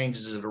he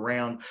changes it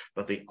around,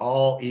 but they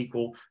all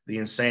equal the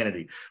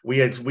insanity. We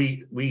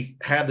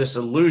have this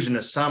illusion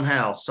that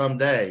somehow,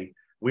 someday,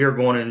 we are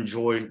going to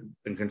enjoy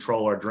and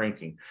control our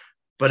drinking,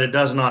 but it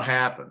does not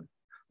happen.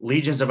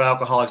 Legions of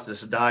alcoholics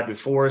that died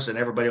before us and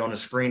everybody on the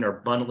screen are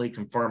abundantly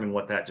confirming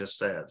what that just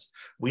says.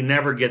 We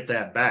never get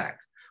that back.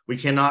 We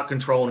cannot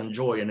control and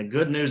enjoy. And the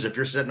good news, if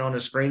you're sitting on the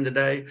screen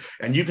today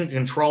and you can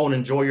control and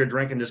enjoy your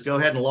drinking, just go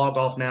ahead and log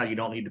off now. You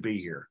don't need to be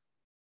here,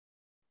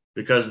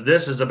 because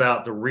this is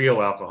about the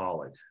real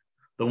alcoholic,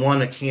 the one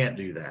that can't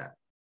do that.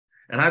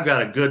 And I've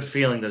got a good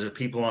feeling there's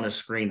people on the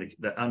screen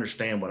that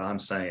understand what I'm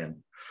saying.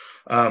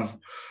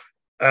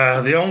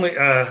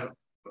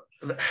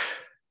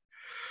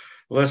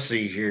 Let's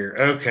see here.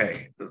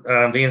 Okay.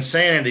 The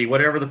insanity,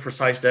 whatever the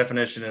precise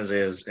definition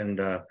is,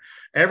 and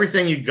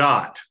everything you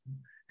got,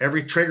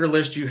 every trigger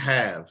list you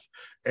have,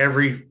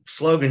 every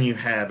slogan you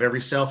have, every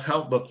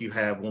self-help book you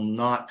have will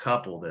not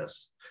couple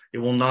this. It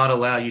will not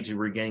allow you to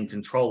regain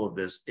control of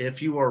this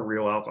if you are a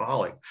real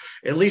alcoholic.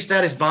 At least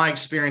that is my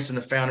experience and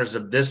the founders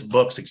of this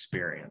book's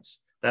experience.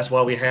 That's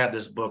why we have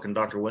this book, and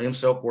Dr. William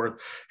Silkworth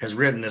has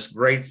written this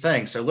great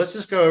thing. So let's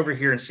just go over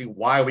here and see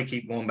why we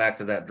keep going back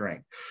to that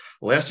drink.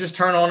 Let's just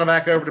turn on and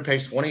back over to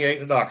page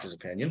 28 in the doctor's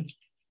opinion.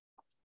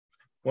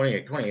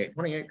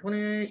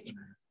 28.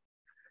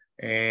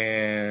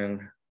 And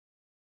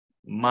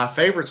my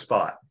favorite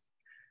spot.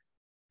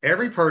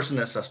 Every person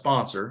that's a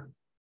sponsor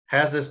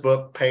has this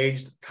book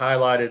paged,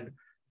 highlighted,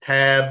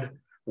 tabbed,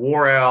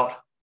 wore out.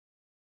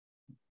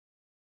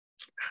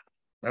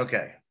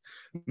 Okay.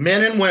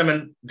 Men and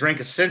women drink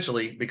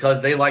essentially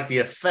because they like the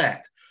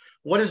effect.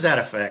 What is that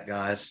effect,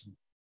 guys?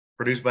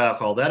 Produced by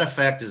alcohol. That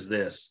effect is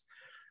this.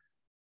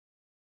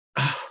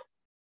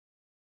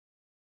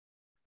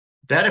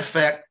 That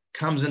effect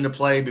comes into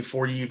play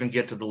before you even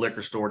get to the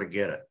liquor store to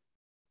get it.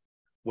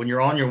 When you're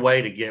on your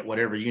way to get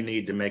whatever you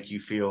need to make you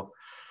feel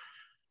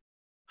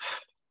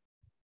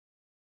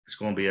it's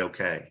going to be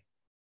okay.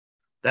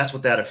 That's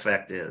what that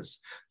effect is.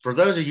 For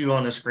those of you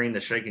on the screen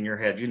that's shaking your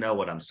head, you know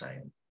what I'm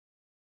saying.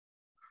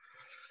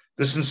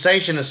 The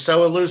sensation is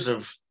so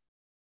elusive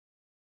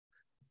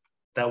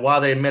that while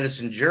they admit it's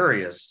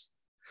injurious,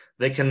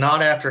 they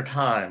cannot after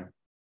time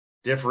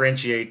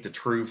differentiate the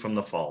true from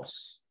the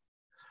false.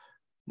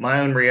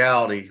 My own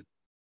reality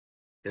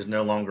is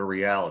no longer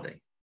reality.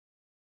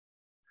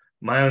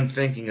 My own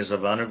thinking is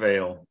of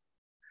unavail,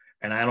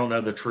 and I don't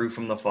know the true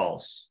from the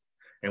false.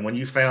 And when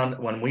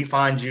we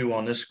find you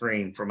on this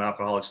screen from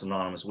Alcoholics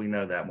Anonymous, we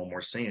know that when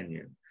we're seeing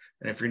you.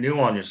 And if you're new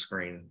on your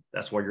screen,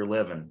 that's where you're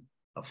living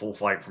a full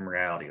flight from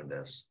reality of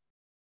this.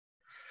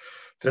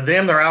 To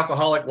them, their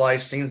alcoholic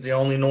life seems the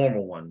only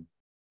normal one.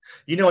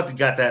 You know what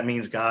that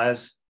means,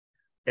 guys?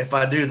 If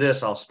I do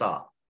this, I'll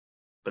stop.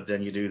 But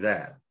then you do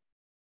that,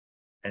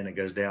 and it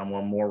goes down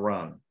one more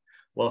rung.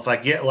 Well, if I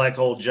get like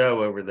old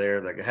Joe over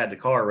there that had the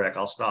car wreck,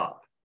 I'll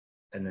stop.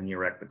 And then you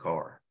wreck the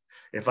car.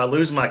 If I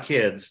lose my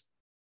kids,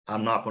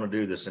 I'm not going to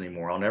do this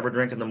anymore. I'll never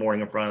drink in the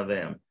morning in front of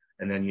them.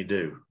 And then you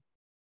do.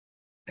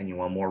 And you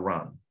one more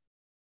run.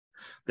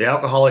 The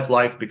alcoholic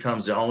life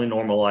becomes the only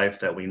normal life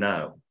that we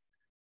know.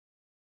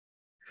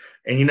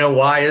 And you know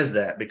why is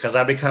that? Because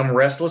I become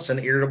restless and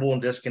irritable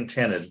and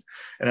discontented.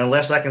 And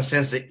unless I can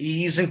sense the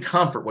ease and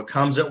comfort what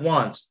comes at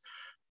once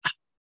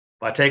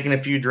by taking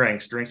a few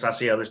drinks I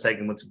see others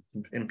taking with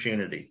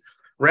impunity.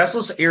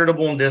 Restless,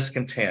 irritable, and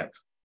discontent.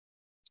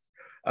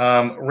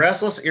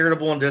 Restless,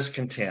 irritable, and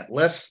discontent.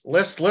 Let's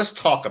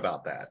talk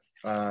about that.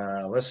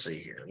 Let's see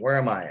here. Where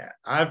am I at?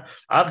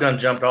 I've done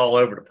jumped all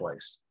over the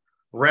place.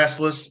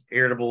 Restless,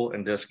 irritable,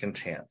 and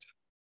discontent.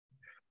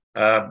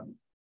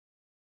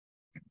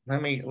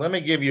 Let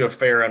me give you a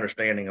fair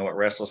understanding of what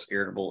restless,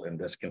 irritable, and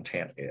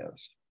discontent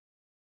is.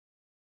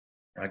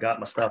 I got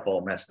my stuff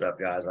all messed up,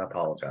 guys. I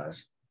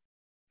apologize.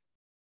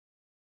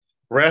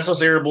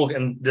 Restless, irritable,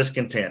 and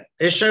discontent.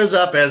 It shows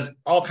up as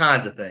all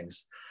kinds of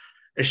things.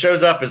 It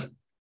shows up as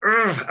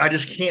I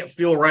just can't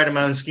feel right in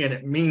my own skin.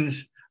 It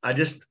means I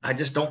just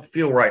don't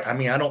feel right. I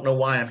mean, I don't know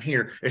why I'm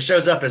here. It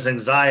shows up as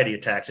anxiety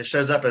attacks. It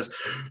shows up as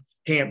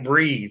can't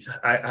breathe.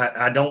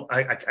 I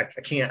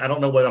can't, I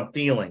don't know what I'm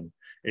feeling.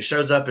 It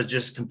shows up as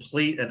just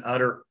complete and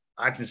utter,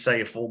 I can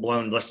say a full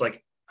blown, less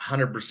like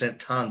 100%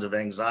 tons of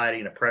anxiety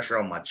and a pressure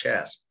on my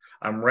chest.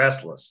 I'm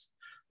restless.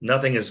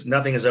 Nothing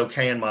is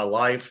okay in my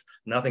life.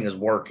 Nothing is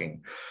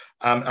working.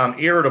 I'm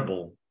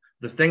irritable.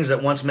 The things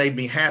that once made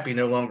me happy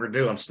no longer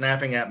do. I'm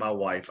snapping at my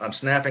wife. I'm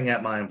snapping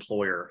at my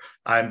employer.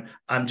 I'm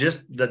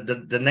just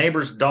the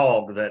neighbor's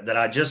dog that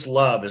I just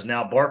love is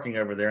now barking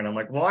over there. And I'm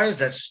like, why is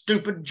that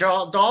stupid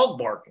dog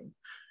barking?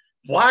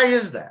 Why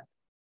is that?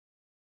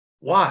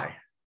 Why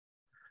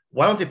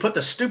don't they put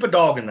the stupid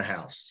dog in the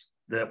house?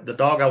 The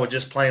dog I was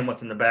just playing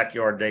with in the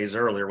backyard days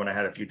earlier when I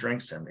had a few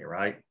drinks in me,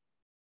 right?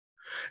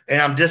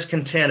 And I'm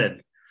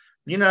discontented.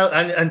 You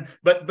know,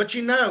 but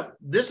you know,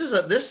 this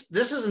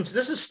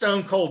is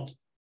stone cold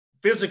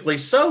physically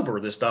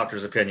sober, this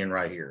doctor's opinion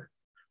right here.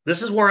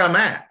 This is where I'm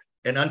at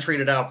in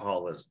untreated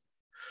alcoholism.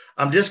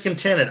 I'm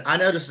discontented. I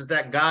noticed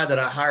that guy that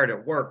I hired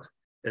at work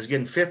is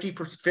getting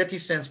 50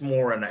 cents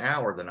more an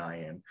hour than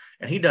I am,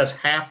 and he does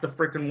half the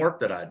freaking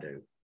work that I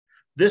do.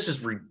 This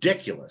is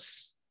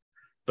ridiculous.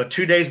 But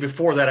 2 days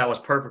before that, I was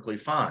perfectly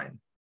fine.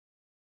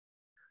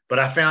 But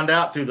I found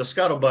out through the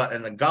scuttlebutt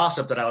and the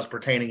gossip that I was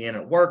pertaining in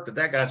at work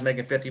that guy's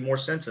making 50 more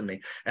cents than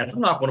me. And I'm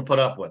not going to put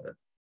up with it.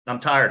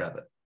 I'm tired of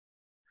it.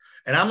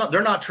 And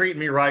they're not treating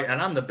me right.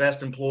 And I'm the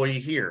best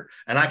employee here.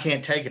 And I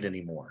can't take it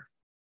anymore.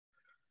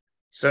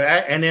 So,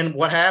 and then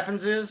what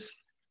happens is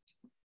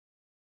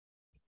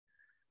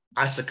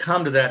I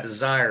succumb to that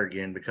desire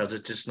again because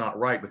it's just not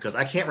right. Because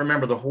I can't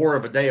remember the horror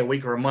of a day, a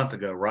week, or a month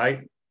ago,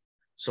 right?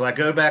 So I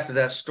go back to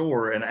that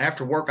store. And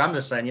after work, I'm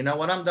just saying, you know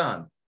what? I'm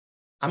done.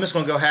 I'm just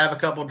going to go have a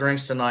couple of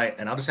drinks tonight,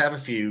 and I'll just have a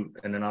few,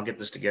 and then I'll get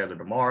this together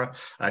tomorrow.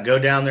 I go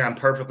down there. I'm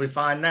perfectly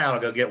fine now. I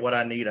go get what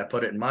I need. I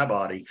put it in my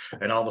body,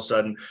 and all of a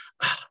sudden,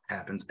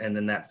 happens. And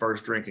then that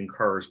first drink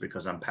incurs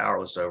because I'm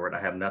powerless over it.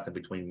 I have nothing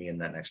between me and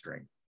that next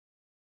drink.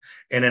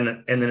 And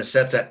then it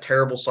sets that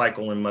terrible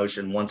cycle in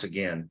motion once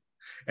again.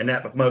 And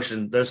that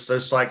motion,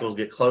 those cycles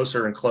get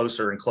closer and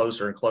closer and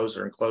closer and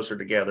closer and closer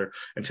together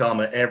until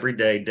I'm an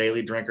everyday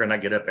daily drinker, and I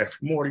get up every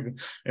morning,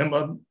 and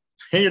my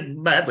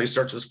head badly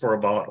searches for a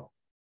bottle.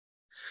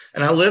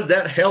 And I live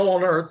that hell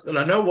on earth, and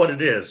I know what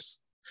it is.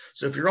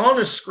 So if you're on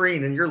a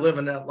screen and you're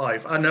living that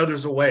life, I know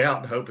there's a way out,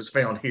 and hope is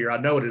found here. I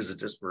know it is a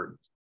disproof.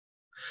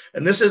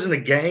 And this isn't a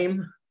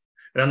game,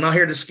 and I'm not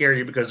here to scare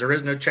you because there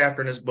is no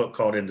chapter in this book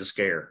called End to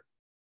Scare.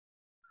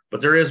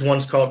 But there is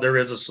one's called There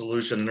Is a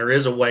Solution, and there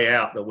is a way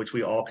out that which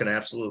we all can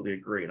absolutely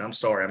agree. And I'm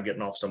sorry, I'm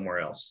getting off somewhere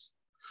else.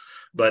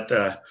 But,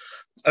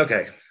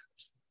 okay.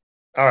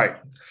 All right.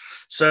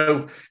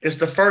 So it's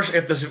the first,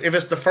 if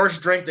it's the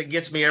first drink that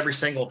gets me every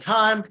single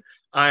time,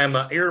 I am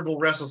irritable,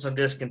 restless, and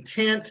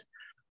discontent.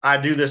 I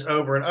do this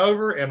over and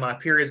over, and my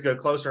periods go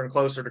closer and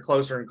closer to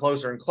closer and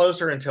closer and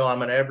closer until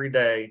I'm an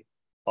everyday,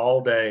 all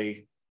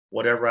day,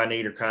 whatever I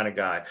need or kind of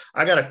guy.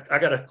 I got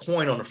a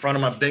coin on the front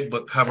of my big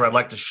book cover I'd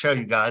like to show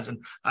you guys.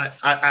 And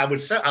I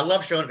would say I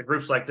love showing it to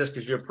groups like this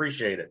because you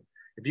appreciate it.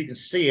 If you can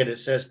see it, it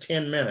says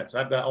 10 minutes.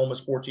 I've got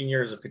almost 14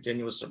 years of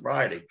continuous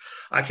sobriety.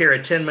 I carry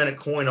a 10-minute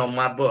coin on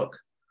my book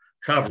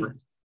cover.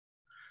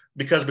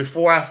 Because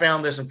before I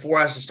found this and before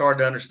I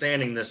started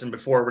understanding this and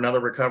before another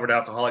recovered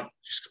alcoholic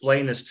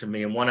explained this to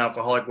me and one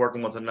alcoholic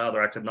working with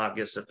another, I could not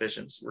get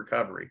sufficient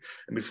recovery.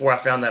 And before I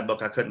found that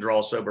book, I couldn't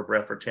draw a sober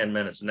breath for 10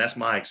 minutes. And that's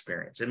my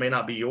experience. It may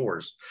not be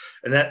yours.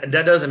 And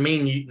that doesn't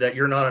mean that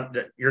you're not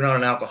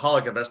an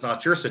alcoholic if that's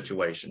not your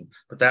situation,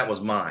 but that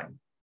was mine.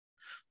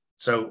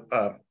 So,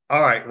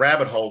 all right,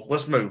 rabbit hole,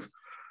 let's move.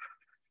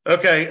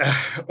 Okay,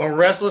 well,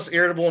 restless,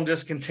 irritable, and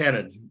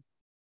discontented.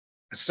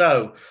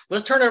 So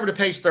let's turn over to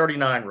page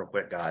 39 real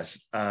quick,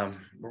 guys.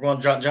 We're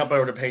going to jump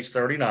over to page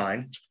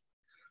 39.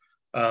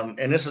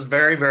 And this is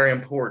very, very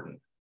important.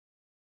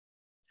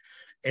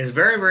 It's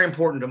very, very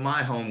important to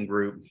my home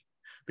group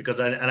because,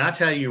 I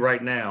tell you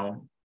right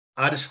now,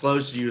 I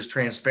disclosed to you as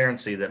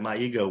transparency that my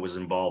ego was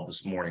involved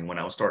this morning when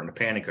I was starting to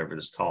panic over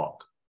this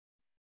talk,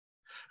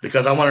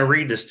 because I want to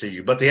read this to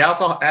you. But the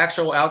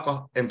actual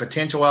alcohol and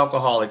potential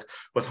alcoholic,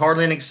 with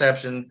hardly an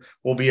exception,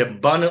 will be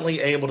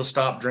abundantly able to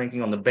stop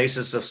drinking on the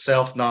basis of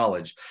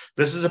self-knowledge.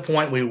 This is a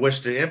point we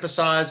wish to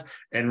emphasize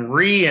and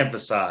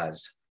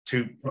re-emphasize,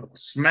 to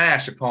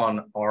smash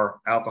upon our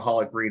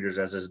alcoholic readers,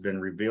 as has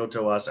been revealed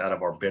to us out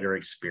of our bitter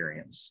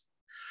experience.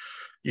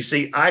 You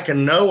see, I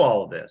can know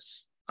all of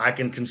this. I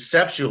can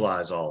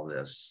conceptualize all of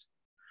this.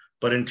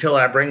 But until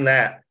I bring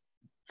that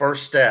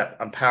first step,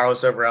 I'm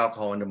powerless over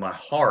alcohol, into my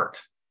heart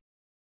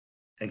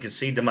and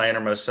concede to my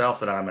innermost self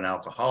that I'm an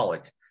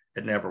alcoholic,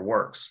 it never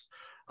works.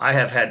 I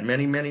have had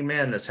many, many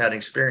men that's had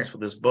experience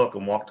with this book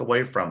and walked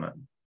away from it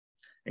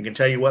and can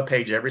tell you what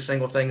page every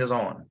single thing is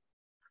on.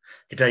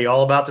 Can tell you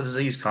all about the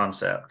disease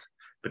concept,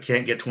 but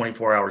can't get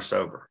 24 hours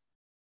sober.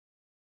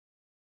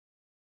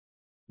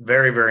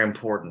 Very, very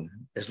important.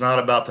 It's not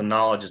about the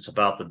knowledge, it's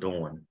about the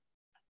doing.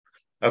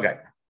 Okay,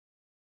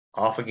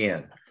 off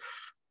again.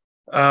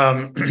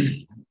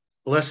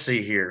 Let's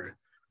see here.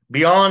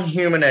 Beyond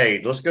human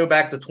aid. Let's go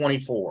back to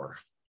 24.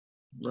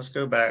 Let's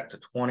go back to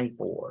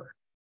 24.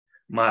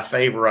 My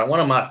favorite, one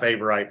of my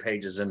favorite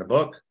pages in the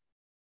book,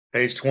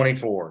 page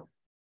 24.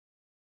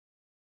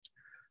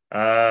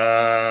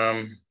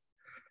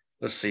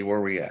 Let's see where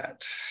we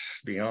at.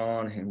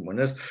 Beyond him, when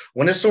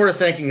this sort of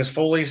thinking is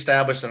fully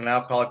established in an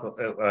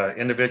alcoholic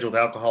individual with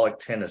alcoholic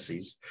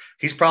tendencies,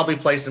 he's probably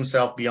placed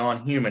himself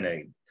beyond human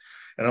aid,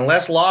 and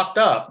unless locked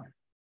up,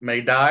 may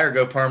die or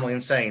go permanently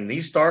insane.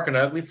 These stark and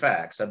ugly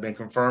facts have been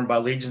confirmed by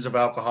legions of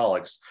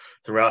alcoholics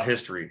throughout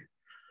history.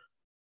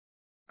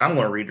 I'm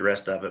going to read the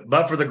rest of it.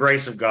 But for the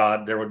grace of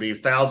God, there would be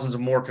thousands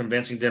of more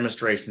convincing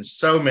demonstrations.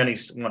 So many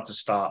want to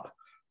stop,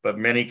 but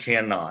many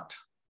cannot.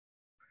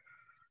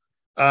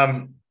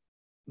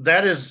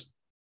 That is,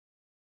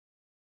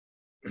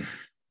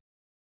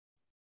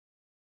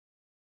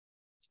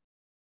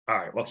 all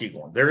right, we'll keep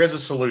going. There is a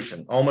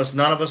solution. Almost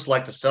none of us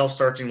like the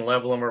self-searching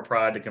level of our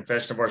pride, the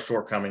confession of our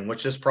shortcoming,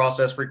 which this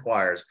process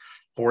requires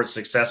for its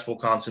successful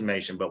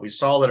consummation. But we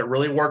saw that it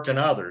really worked in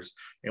others,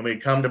 and we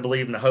had come to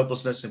believe in the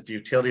hopelessness and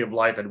futility of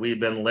life, and we had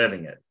been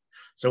living it.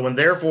 So when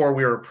therefore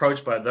we were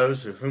approached by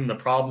those of whom the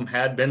problem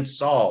had been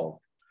solved,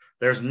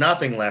 there's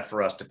nothing left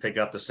for us to pick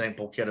up the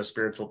simple kit of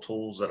spiritual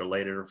tools that are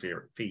laid at our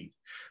feet.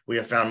 We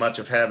have found much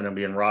of heaven and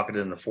being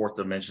rocketed in the fourth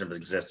dimension of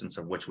existence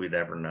of which we'd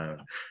ever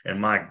known.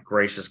 And my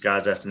gracious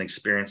guys, that's an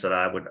experience that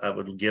I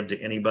would give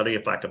to anybody.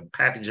 If I could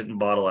package it in a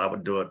bottle, I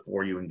would do it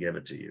for you and give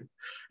it to you.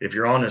 If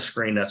you're on the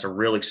screen, that's a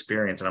real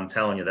experience. And I'm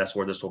telling you, that's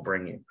where this will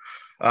bring you.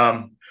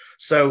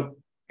 So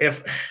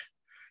if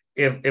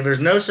there's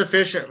no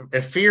sufficient,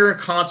 if fear and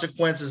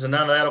consequences and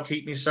none of that'll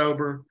keep me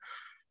sober,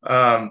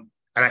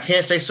 and I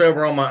can't stay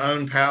sober on my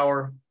own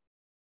power,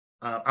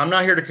 I'm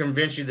not here to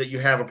convince you that you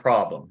have a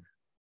problem.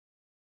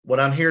 What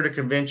I'm here to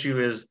convince you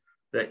is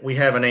that we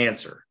have an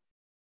answer.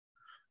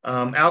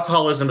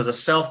 Alcoholism is a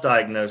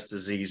self-diagnosed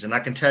disease, and I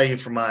can tell you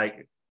from my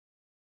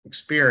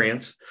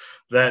experience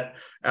that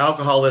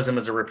alcoholism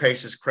is a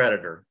rapacious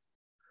creditor.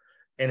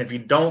 And if you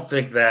don't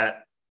think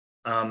that,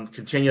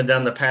 continue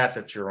down the path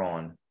that you're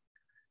on,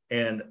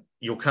 and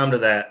you'll come to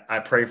that. I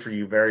pray for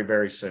you very,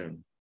 very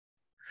soon.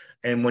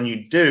 And when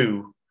you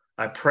do,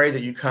 I pray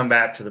that you come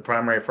back to the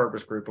Primary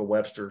Purpose Group of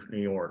Webster,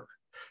 New York,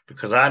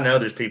 because I know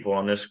there's people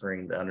on this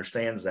screen that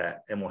understands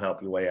that and will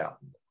help you way out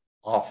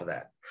off of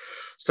that.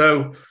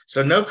 So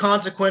no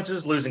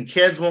consequences. Losing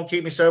kids won't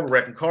keep me sober.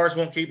 Wrecking cars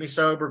won't keep me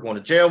sober. Going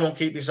to jail won't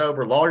keep me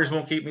sober. Lawyers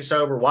won't keep me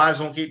sober. Wives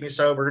won't keep me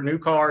sober. New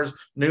cars,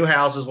 new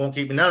houses won't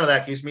keep me. None of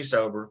that keeps me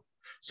sober.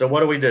 So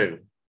what do?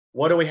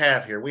 What do we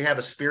have here? We have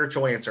a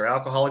spiritual answer.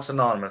 Alcoholics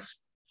Anonymous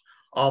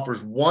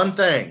offers one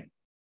thing.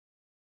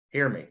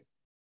 Hear me.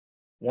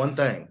 One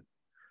thing.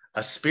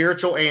 A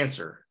spiritual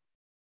answer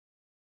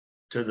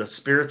to the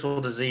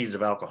spiritual disease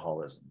of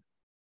alcoholism.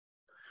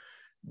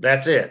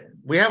 That's it.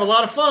 We have a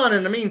lot of fun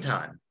in the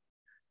meantime,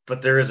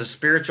 but there is a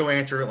spiritual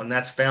answer, and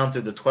that's found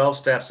through the 12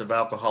 steps of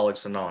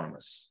Alcoholics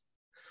Anonymous.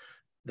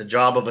 The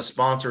job of a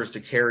sponsor is to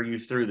carry you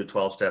through the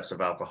 12 steps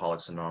of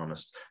Alcoholics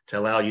Anonymous to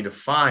allow you to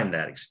find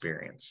that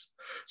experience.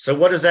 So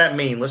what does that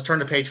mean? Let's turn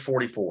to page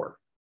 44.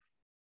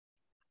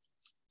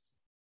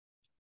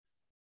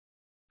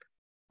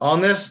 On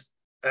this,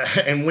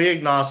 and we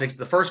agnostics,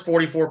 the first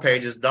 44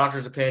 pages,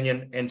 doctor's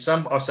opinion, and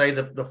some I'll say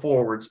the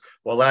forwards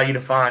will allow you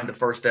to find the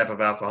first step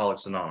of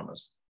Alcoholics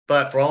Anonymous.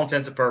 But for all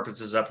intents and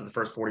purposes, up to the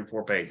first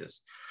 44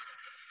 pages.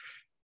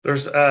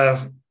 There's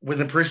with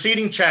the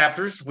preceding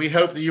chapters, we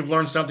hope that you've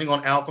learned something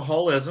on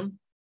alcoholism.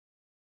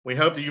 We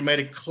hope that you made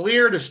a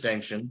clear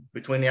distinction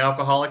between the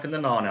alcoholic and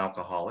the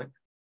non-alcoholic.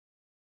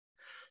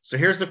 So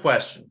here's the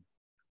question.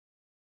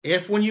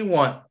 If when you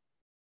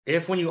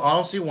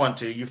honestly want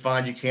to, you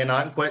find you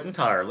cannot quit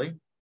entirely.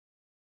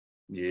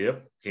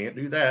 Yep, can't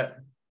do that.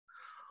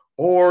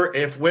 Or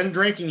if when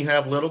drinking, you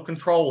have little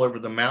control over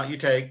the amount you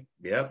take.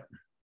 Yep.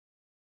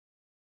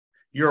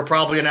 you're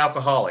probably an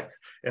alcoholic.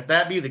 If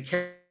that be the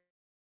case,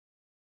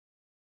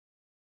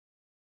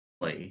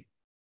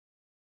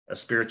 a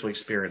spiritual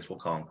experience will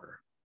conquer.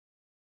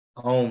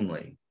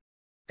 Only.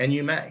 And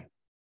you may.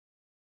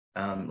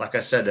 Like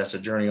I said, that's a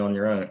journey on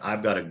your own.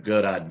 I've got a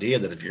good idea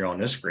that if you're on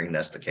this screen,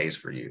 that's the case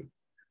for you.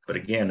 But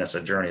again, that's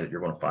a journey that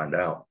you're going to find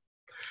out.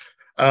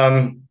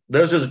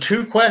 Those are the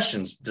two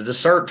questions to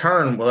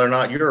discern whether or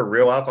not you're a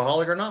real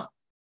alcoholic or not.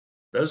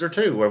 Those are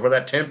two, where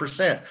that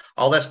 10%,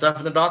 all that stuff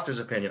in the doctor's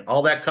opinion,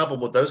 all that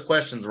coupled with those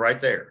questions right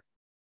there.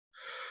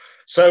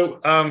 So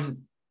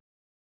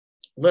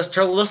let's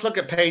look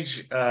at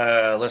page,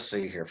 let's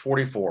see here,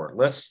 44.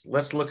 Let's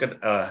look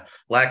at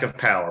lack of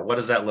power. What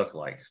does that look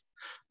like?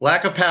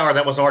 Lack of power,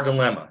 that was our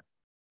dilemma.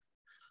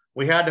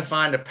 We had to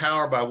find a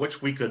power by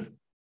which we could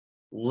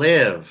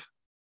live.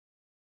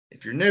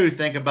 If you're new,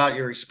 think about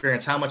your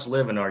experience. How much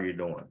living are you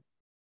doing?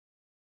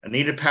 I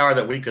needed power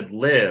that we could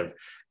live.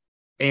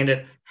 And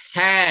it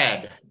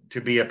had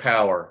to be a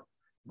power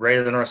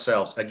greater than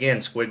ourselves. Again,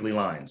 squiggly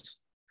lines.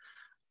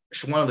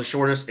 One of the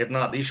shortest, if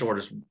not the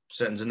shortest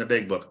sentence in the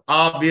big book,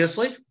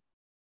 obviously.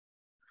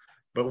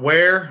 But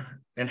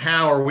where and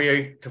how are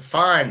we to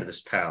find this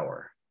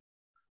power?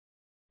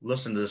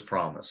 Listen to this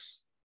promise.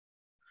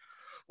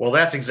 Well,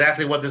 that's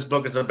exactly what this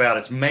book is about.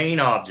 Its main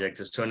object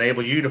is to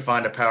enable you to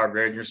find a power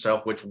greater than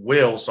yourself, which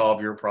will solve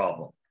your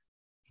problem.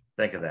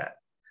 Think of that.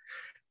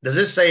 Does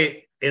this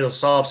say it'll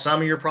solve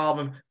some of your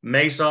problem?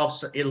 May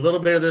solve a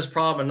little bit of this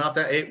problem, not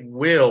that. It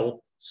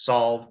will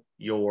solve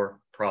your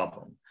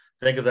problem.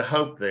 Think of the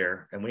hope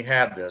there, and we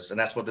have this, and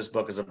that's what this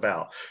book is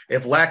about.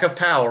 If lack of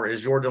power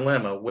is your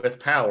dilemma, with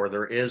power,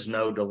 there is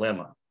no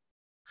dilemma.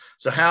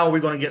 So how are we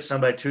going to get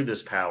somebody to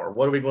this power?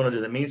 What are we going to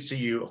do? That means to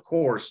you, of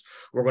course,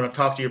 we're going to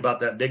talk to you about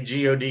that big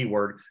God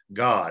word,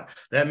 God.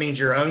 That means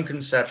your own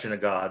conception of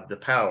God, the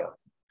power,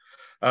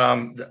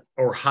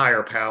 or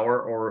higher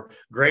power, or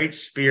great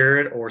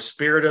spirit, or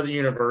spirit of the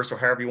universe, or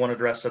however you want to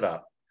dress it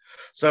up.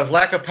 So if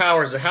lack of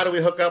power is, how do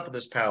we hook up with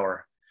this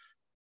power?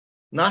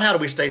 Not how do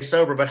we stay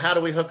sober, but how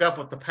do we hook up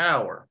with the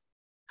power?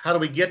 How do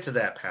we get to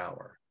that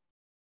power?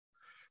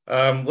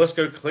 Let's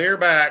go clear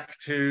back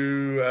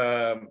to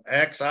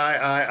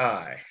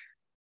XIII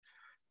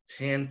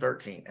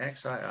 10:13.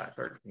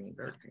 XIII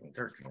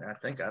 13. I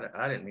think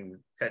I didn't even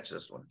catch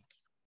this one.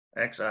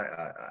 XIII.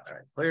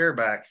 Clear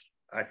back.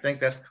 I think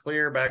that's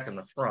clear back in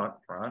the front.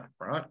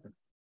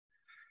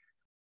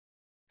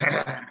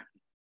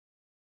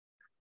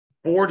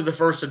 Forward to the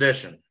first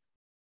edition.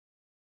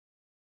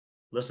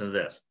 Listen to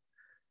this.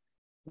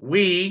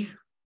 We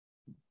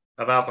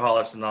of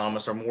Alcoholics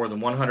Anonymous are more than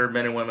 100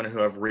 men and women who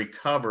have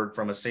recovered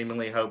from a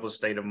seemingly hopeless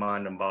state of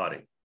mind and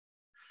body.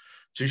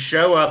 To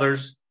show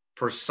others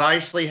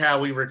precisely how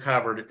we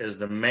recovered is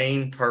the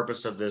main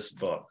purpose of this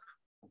book.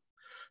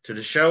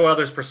 To show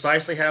others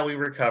precisely how we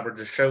recovered,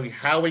 to show you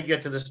how we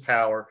get to this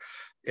power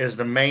is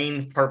the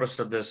main purpose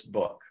of this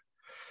book.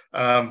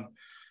 Let's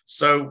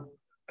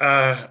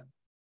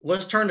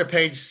turn to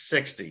page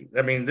 60.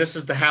 I mean, this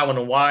is the how and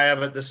the why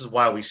of it. This is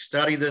why we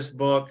study this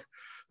book.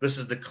 This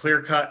is the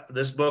clear-cut.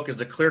 This book is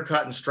the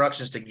clear-cut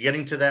instructions to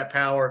getting to that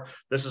power.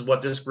 This is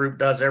what this group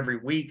does every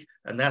week,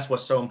 and that's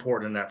what's so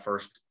important in that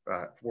first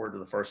forward to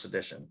the first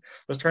edition.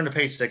 Let's turn to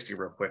page 60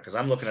 real quick, because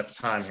I'm looking at the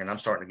time here, and I'm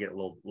starting to get a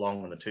little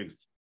long in the tooth.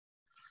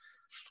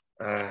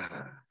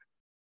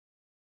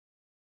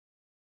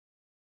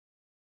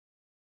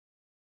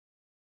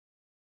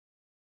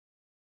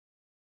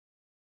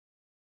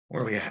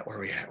 Where are we at?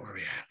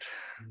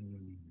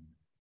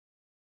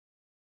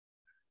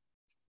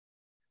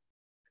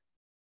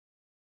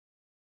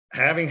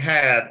 Having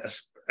had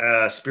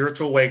a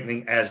spiritual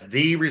awakening as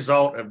the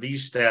result of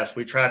these steps,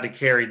 we tried to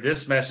carry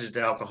this message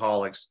to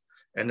alcoholics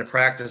and to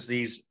practice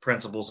these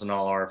principles in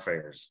all our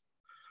affairs.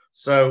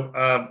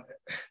 So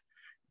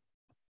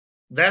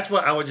that's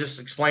what I would just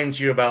explain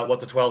to you about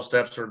what the 12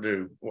 steps are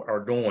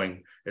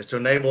doing, is to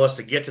enable us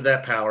to get to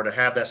that power, to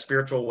have that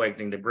spiritual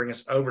awakening, to bring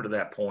us over to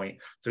that point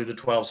through the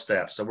 12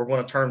 steps. So we're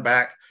going to turn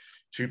back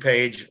to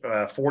page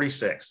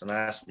 46, and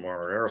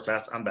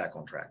I'm back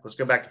on track. Let's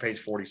go back to page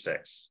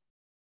 46.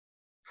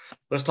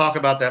 Let's talk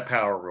about that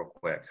power real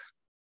quick.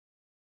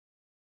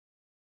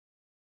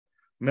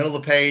 Middle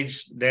of the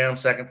page, down,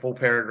 second full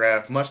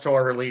paragraph. Much to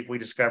our relief, we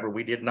discovered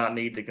we did not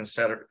need to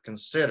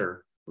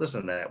consider.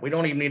 Listen to that. We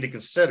don't even need to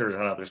consider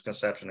another's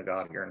conception of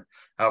God here in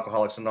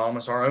Alcoholics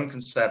Anonymous. Our own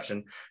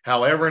conception,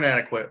 however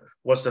inadequate,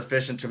 was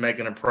sufficient to make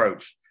an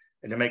approach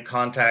and to make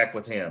contact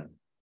with Him.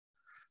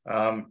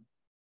 I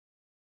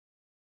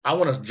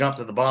want to jump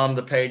to the bottom of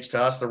the page.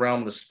 To us, the realm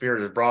of the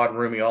Spirit is broad,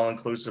 roomy,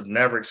 all-inclusive,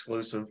 never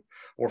exclusive,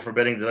 or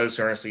forbidding to those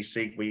who earnestly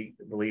seek. We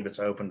believe it's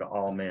open to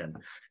all men.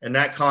 And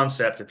that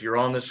concept, if you're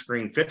on the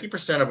screen,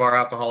 50% of our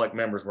alcoholic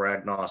members were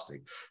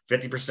agnostic.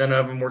 50%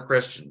 of them were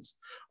Christians.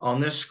 On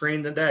this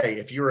screen today,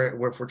 if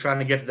we're trying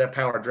to get to that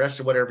power, dress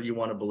to whatever you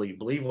want to believe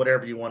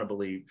whatever you want to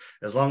believe,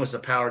 as long as the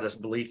power that's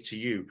belief to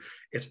you,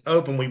 it's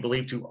open, we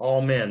believe, to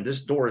all men.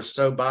 This door is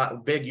so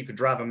big you could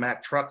drive a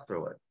Mack truck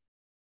through it.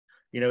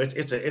 You know,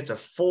 it's a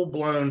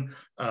full-blown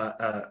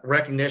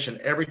recognition.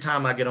 Every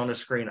time I get on the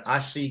screen, I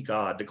see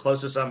God. The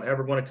closest I'm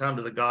ever going to come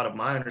to the God of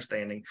my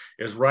understanding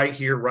is right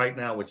here, right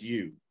now with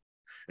you.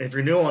 And if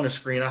you're new on the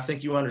screen, I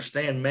think you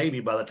understand maybe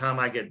by the time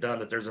I get done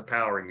that there's a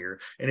power here.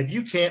 And if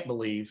you can't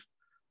believe,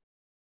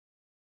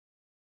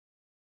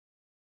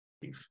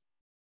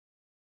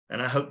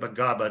 and I hope, but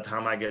God, by the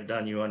time I get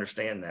done, you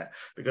understand that.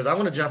 Because I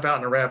want to jump out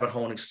in a rabbit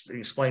hole and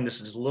explain this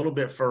just a little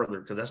bit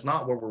further, because that's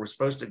not where we're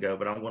supposed to go,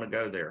 but I'm going to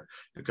go there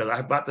because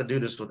I'm about to do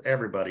this with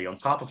everybody. On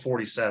top of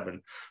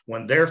 47,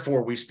 when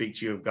therefore we speak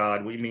to you of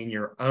God, we mean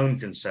your own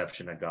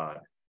conception of God.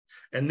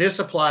 And this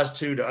applies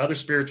to other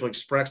spiritual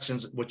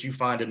expressions, which you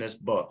find in this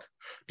book.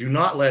 Do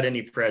not let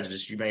any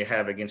prejudice you may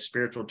have against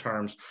spiritual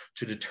terms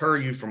to deter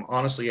you from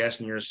honestly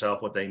asking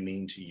yourself what they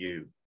mean to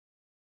you.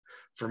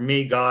 For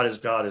me, God is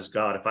God is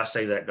God. If I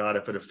say that, God,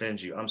 if it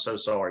offends you, I'm so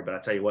sorry. But I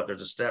tell you what,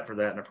 there's a step for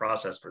that and a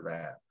process for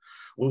that.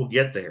 We'll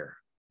get there.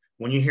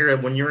 When you hear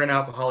it, when you're in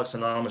Alcoholics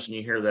Anonymous and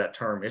you hear that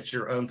term, it's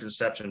your own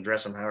conception.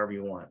 Dress them however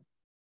you want.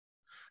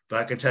 But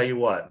I can tell you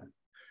what,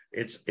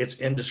 it's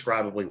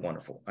indescribably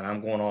wonderful. And I'm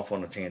going off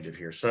on a tangent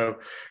here. So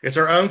it's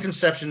our own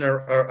conception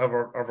of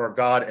our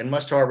God, and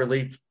much to our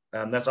relief,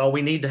 that's all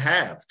we need to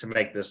have to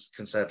make this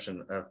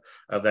conception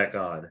of that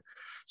God.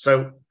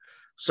 So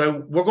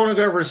we're going to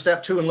go over to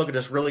step 2 and look at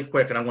this really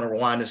quick, and I'm going to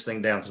rewind this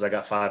thing down because I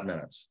got 5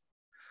 minutes.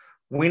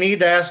 We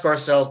need to ask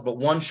ourselves but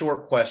one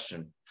short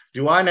question.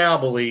 Do I now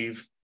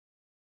believe,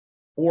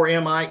 or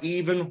am I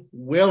even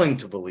willing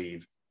to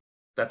believe,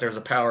 that there's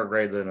a power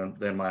greater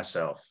than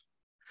myself?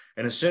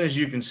 And as soon as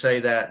you can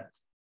say that,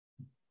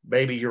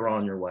 baby, you're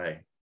on your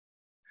way.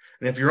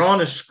 And if you're on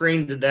the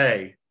screen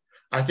today,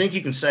 I think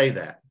you can say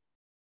that.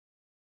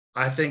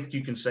 I think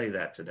you can say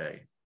that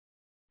today.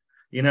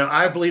 You know,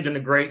 I believed in the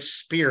great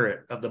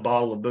spirit of the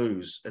bottle of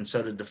booze, and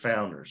so did the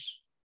founders.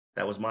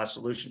 That was my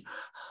solution.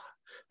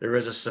 There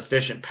is a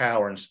sufficient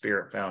power and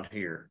spirit found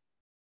here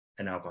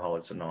in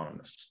Alcoholics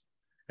Anonymous,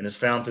 and it's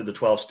found through the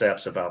 12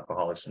 steps of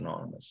Alcoholics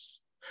Anonymous.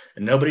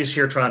 And nobody's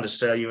here trying to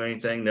sell you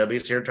anything.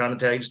 Nobody's here trying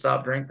to tell you to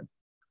stop drinking.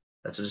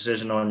 That's a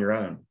decision on your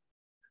own.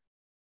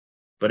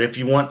 But if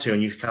you want to,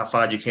 and you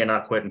find you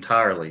cannot quit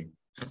entirely,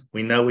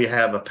 we know we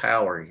have a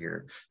power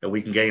here that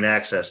we can gain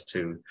access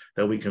to,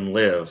 that we can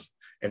live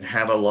and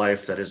have a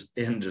life that is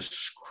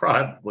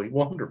indescribably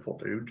wonderful,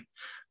 dude.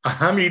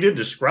 I mean,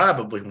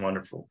 indescribably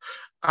wonderful.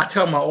 I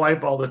tell my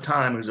wife all the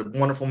time, who's a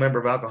wonderful member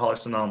of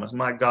Alcoholics Anonymous,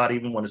 my God,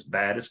 even when it's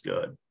bad, it's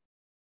good.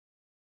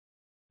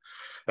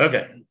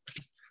 Okay.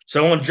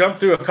 So I'm going to jump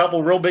through a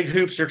couple real big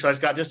hoops here because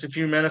I've got just a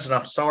few minutes, and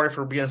I'm sorry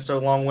for being so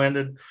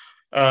long-winded.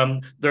 We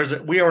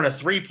are in a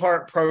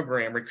 3-part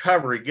program: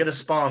 recovery, get a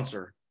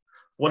sponsor.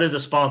 What is a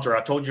sponsor?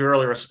 I told you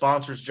earlier, a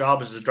sponsor's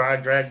job is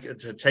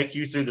to take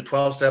you through the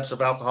 12 steps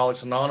of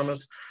Alcoholics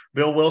Anonymous.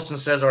 Bill Wilson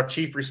says our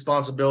chief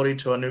responsibility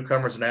to a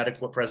newcomer is an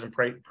adequate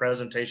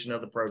presentation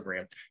of the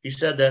program. He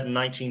said that in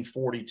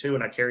 1942,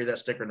 and I carry that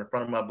sticker in the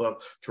front of my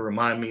book to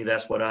remind me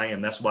that's what I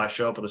am. That's why I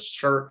show up with a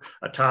shirt,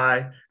 a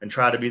tie, and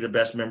try to be the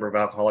best member of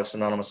Alcoholics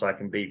Anonymous I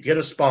can be. Get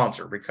a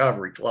sponsor,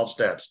 recovery, 12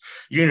 steps,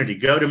 unity,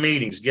 go to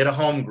meetings, get a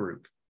home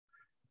group.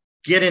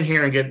 Get in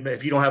here and get,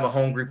 if you don't have a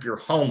home group, you're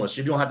homeless.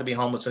 You don't have to be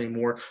homeless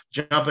anymore.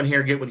 Jump in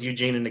here, get with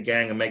Eugene and the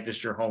gang, and make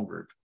this your home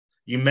group.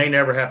 You may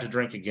never have to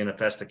drink again if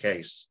that's the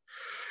case.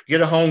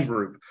 Get a home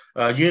group,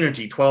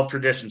 unity, 12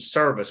 traditions,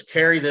 service,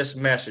 carry this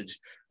message,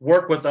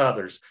 work with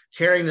others,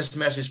 carrying this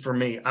message for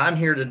me. I'm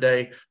here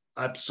today,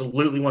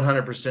 absolutely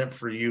 100%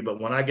 for you.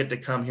 But when I get to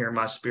come here,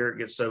 my spirit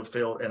gets so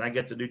filled, and I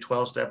get to do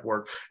 12-step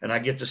work, and I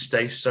get to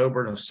stay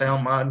sober and of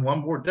sound mind one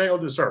more day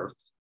on this earth.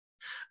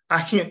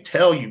 I can't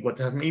tell you what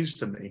that means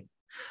to me.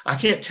 I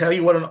can't tell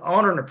you what an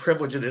honor and a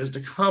privilege it is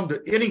to come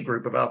to any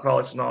group of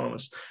Alcoholics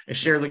Anonymous and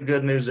share the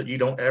good news that you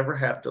don't ever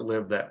have to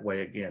live that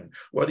way again.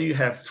 Whether you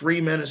have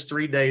 3 minutes,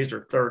 3 days, or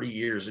 30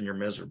 years and you're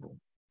miserable.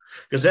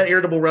 Because that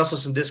irritable,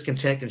 restless, and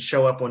discontent can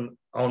show up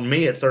on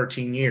me at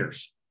 13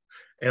 years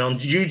and on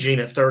Eugene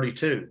at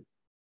 32.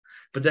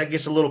 But that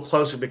gets a little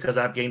closer because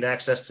I've gained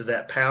access to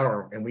that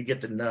power, and we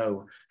get to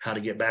know how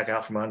to get back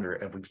out from under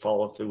it, and we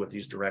follow through with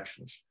these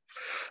directions.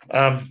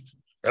 2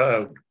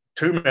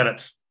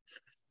 minutes.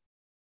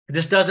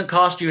 This doesn't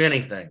cost you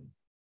anything.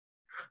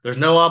 There's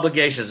no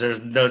obligations.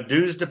 There's no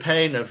dues to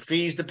pay, no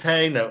fees to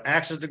pay, no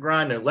axes to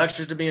grind, no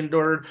lectures to be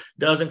endured.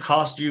 Doesn't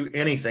cost you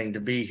anything to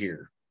be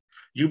here.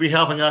 You'll be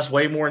helping us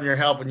way more than you're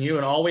helping you.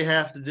 And all we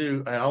have to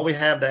do, and all we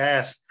have to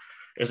ask,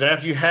 is that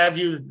after you have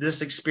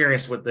this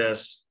experience with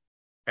this,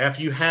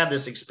 after you have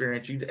this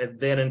experience, you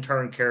then in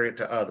turn carry it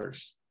to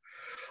others.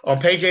 On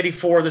page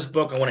 84 of this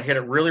book, I want to hit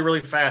it really,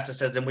 really fast. It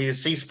says, "And we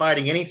cease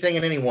fighting anything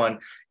and anyone,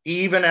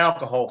 even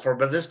alcohol, for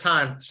by this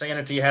time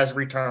sanity has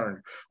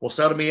returned. We'll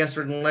seldom be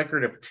interested in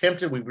liquor. If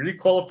tempted, we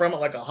recoil from it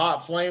like a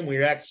hot flame.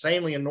 We act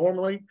sanely and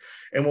normally,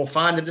 and we'll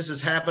find that this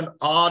has happened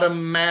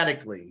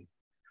automatically.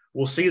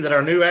 We'll see that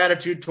our new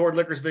attitude toward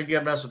liquor has been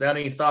given us without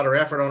any thought or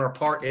effort on our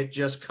part. It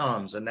just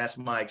comes." And that's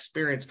my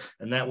experience,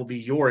 and that will be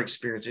your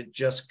experience. It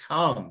just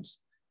comes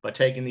by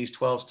taking these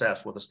 12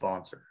 steps with a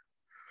sponsor.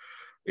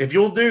 If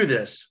you'll do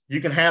this,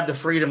 you can have the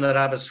freedom that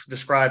I've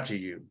described to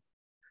you.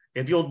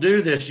 If you'll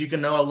do this, you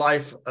can know a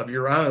life of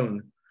your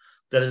own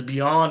that is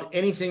beyond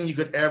anything you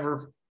could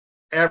ever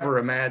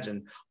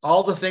imagine.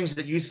 All the things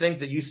that you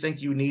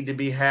think you need to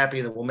be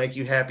happy, that will make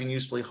you happy and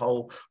usefully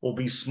whole, will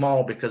be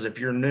small, because if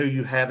you're new,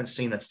 you haven't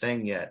seen a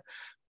thing yet.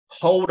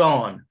 Hold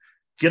on.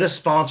 Get a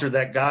sponsor,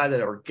 that guy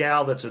that or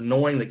gal that's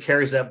annoying, that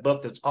carries that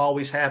book, that's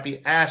always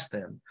happy. Ask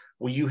them,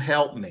 will you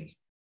help me?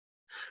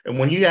 And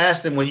when you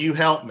ask them, will you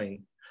help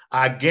me?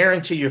 I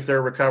guarantee you, if they're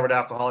a recovered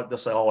alcoholic, they'll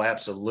say, oh,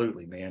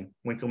 absolutely, man.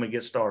 When can we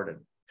get started?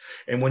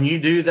 And when you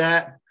do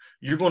that,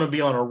 you're going to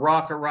be on a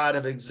rocket ride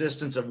of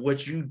existence of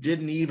which you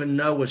didn't even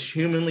know was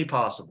humanly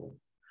possible.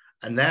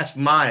 And that's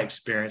my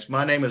experience.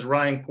 My name is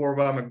Ryan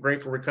Corba. I'm a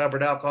grateful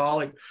recovered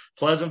alcoholic.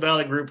 Pleasant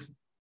Valley Group,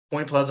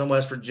 Point Pleasant,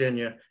 West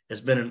Virginia.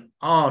 It's been an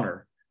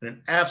honor and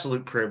an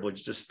absolute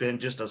privilege to spend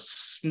just a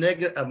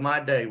snigget of my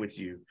day with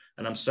you.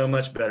 And I'm so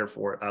much better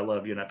for it. I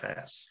love you, and I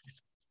pass.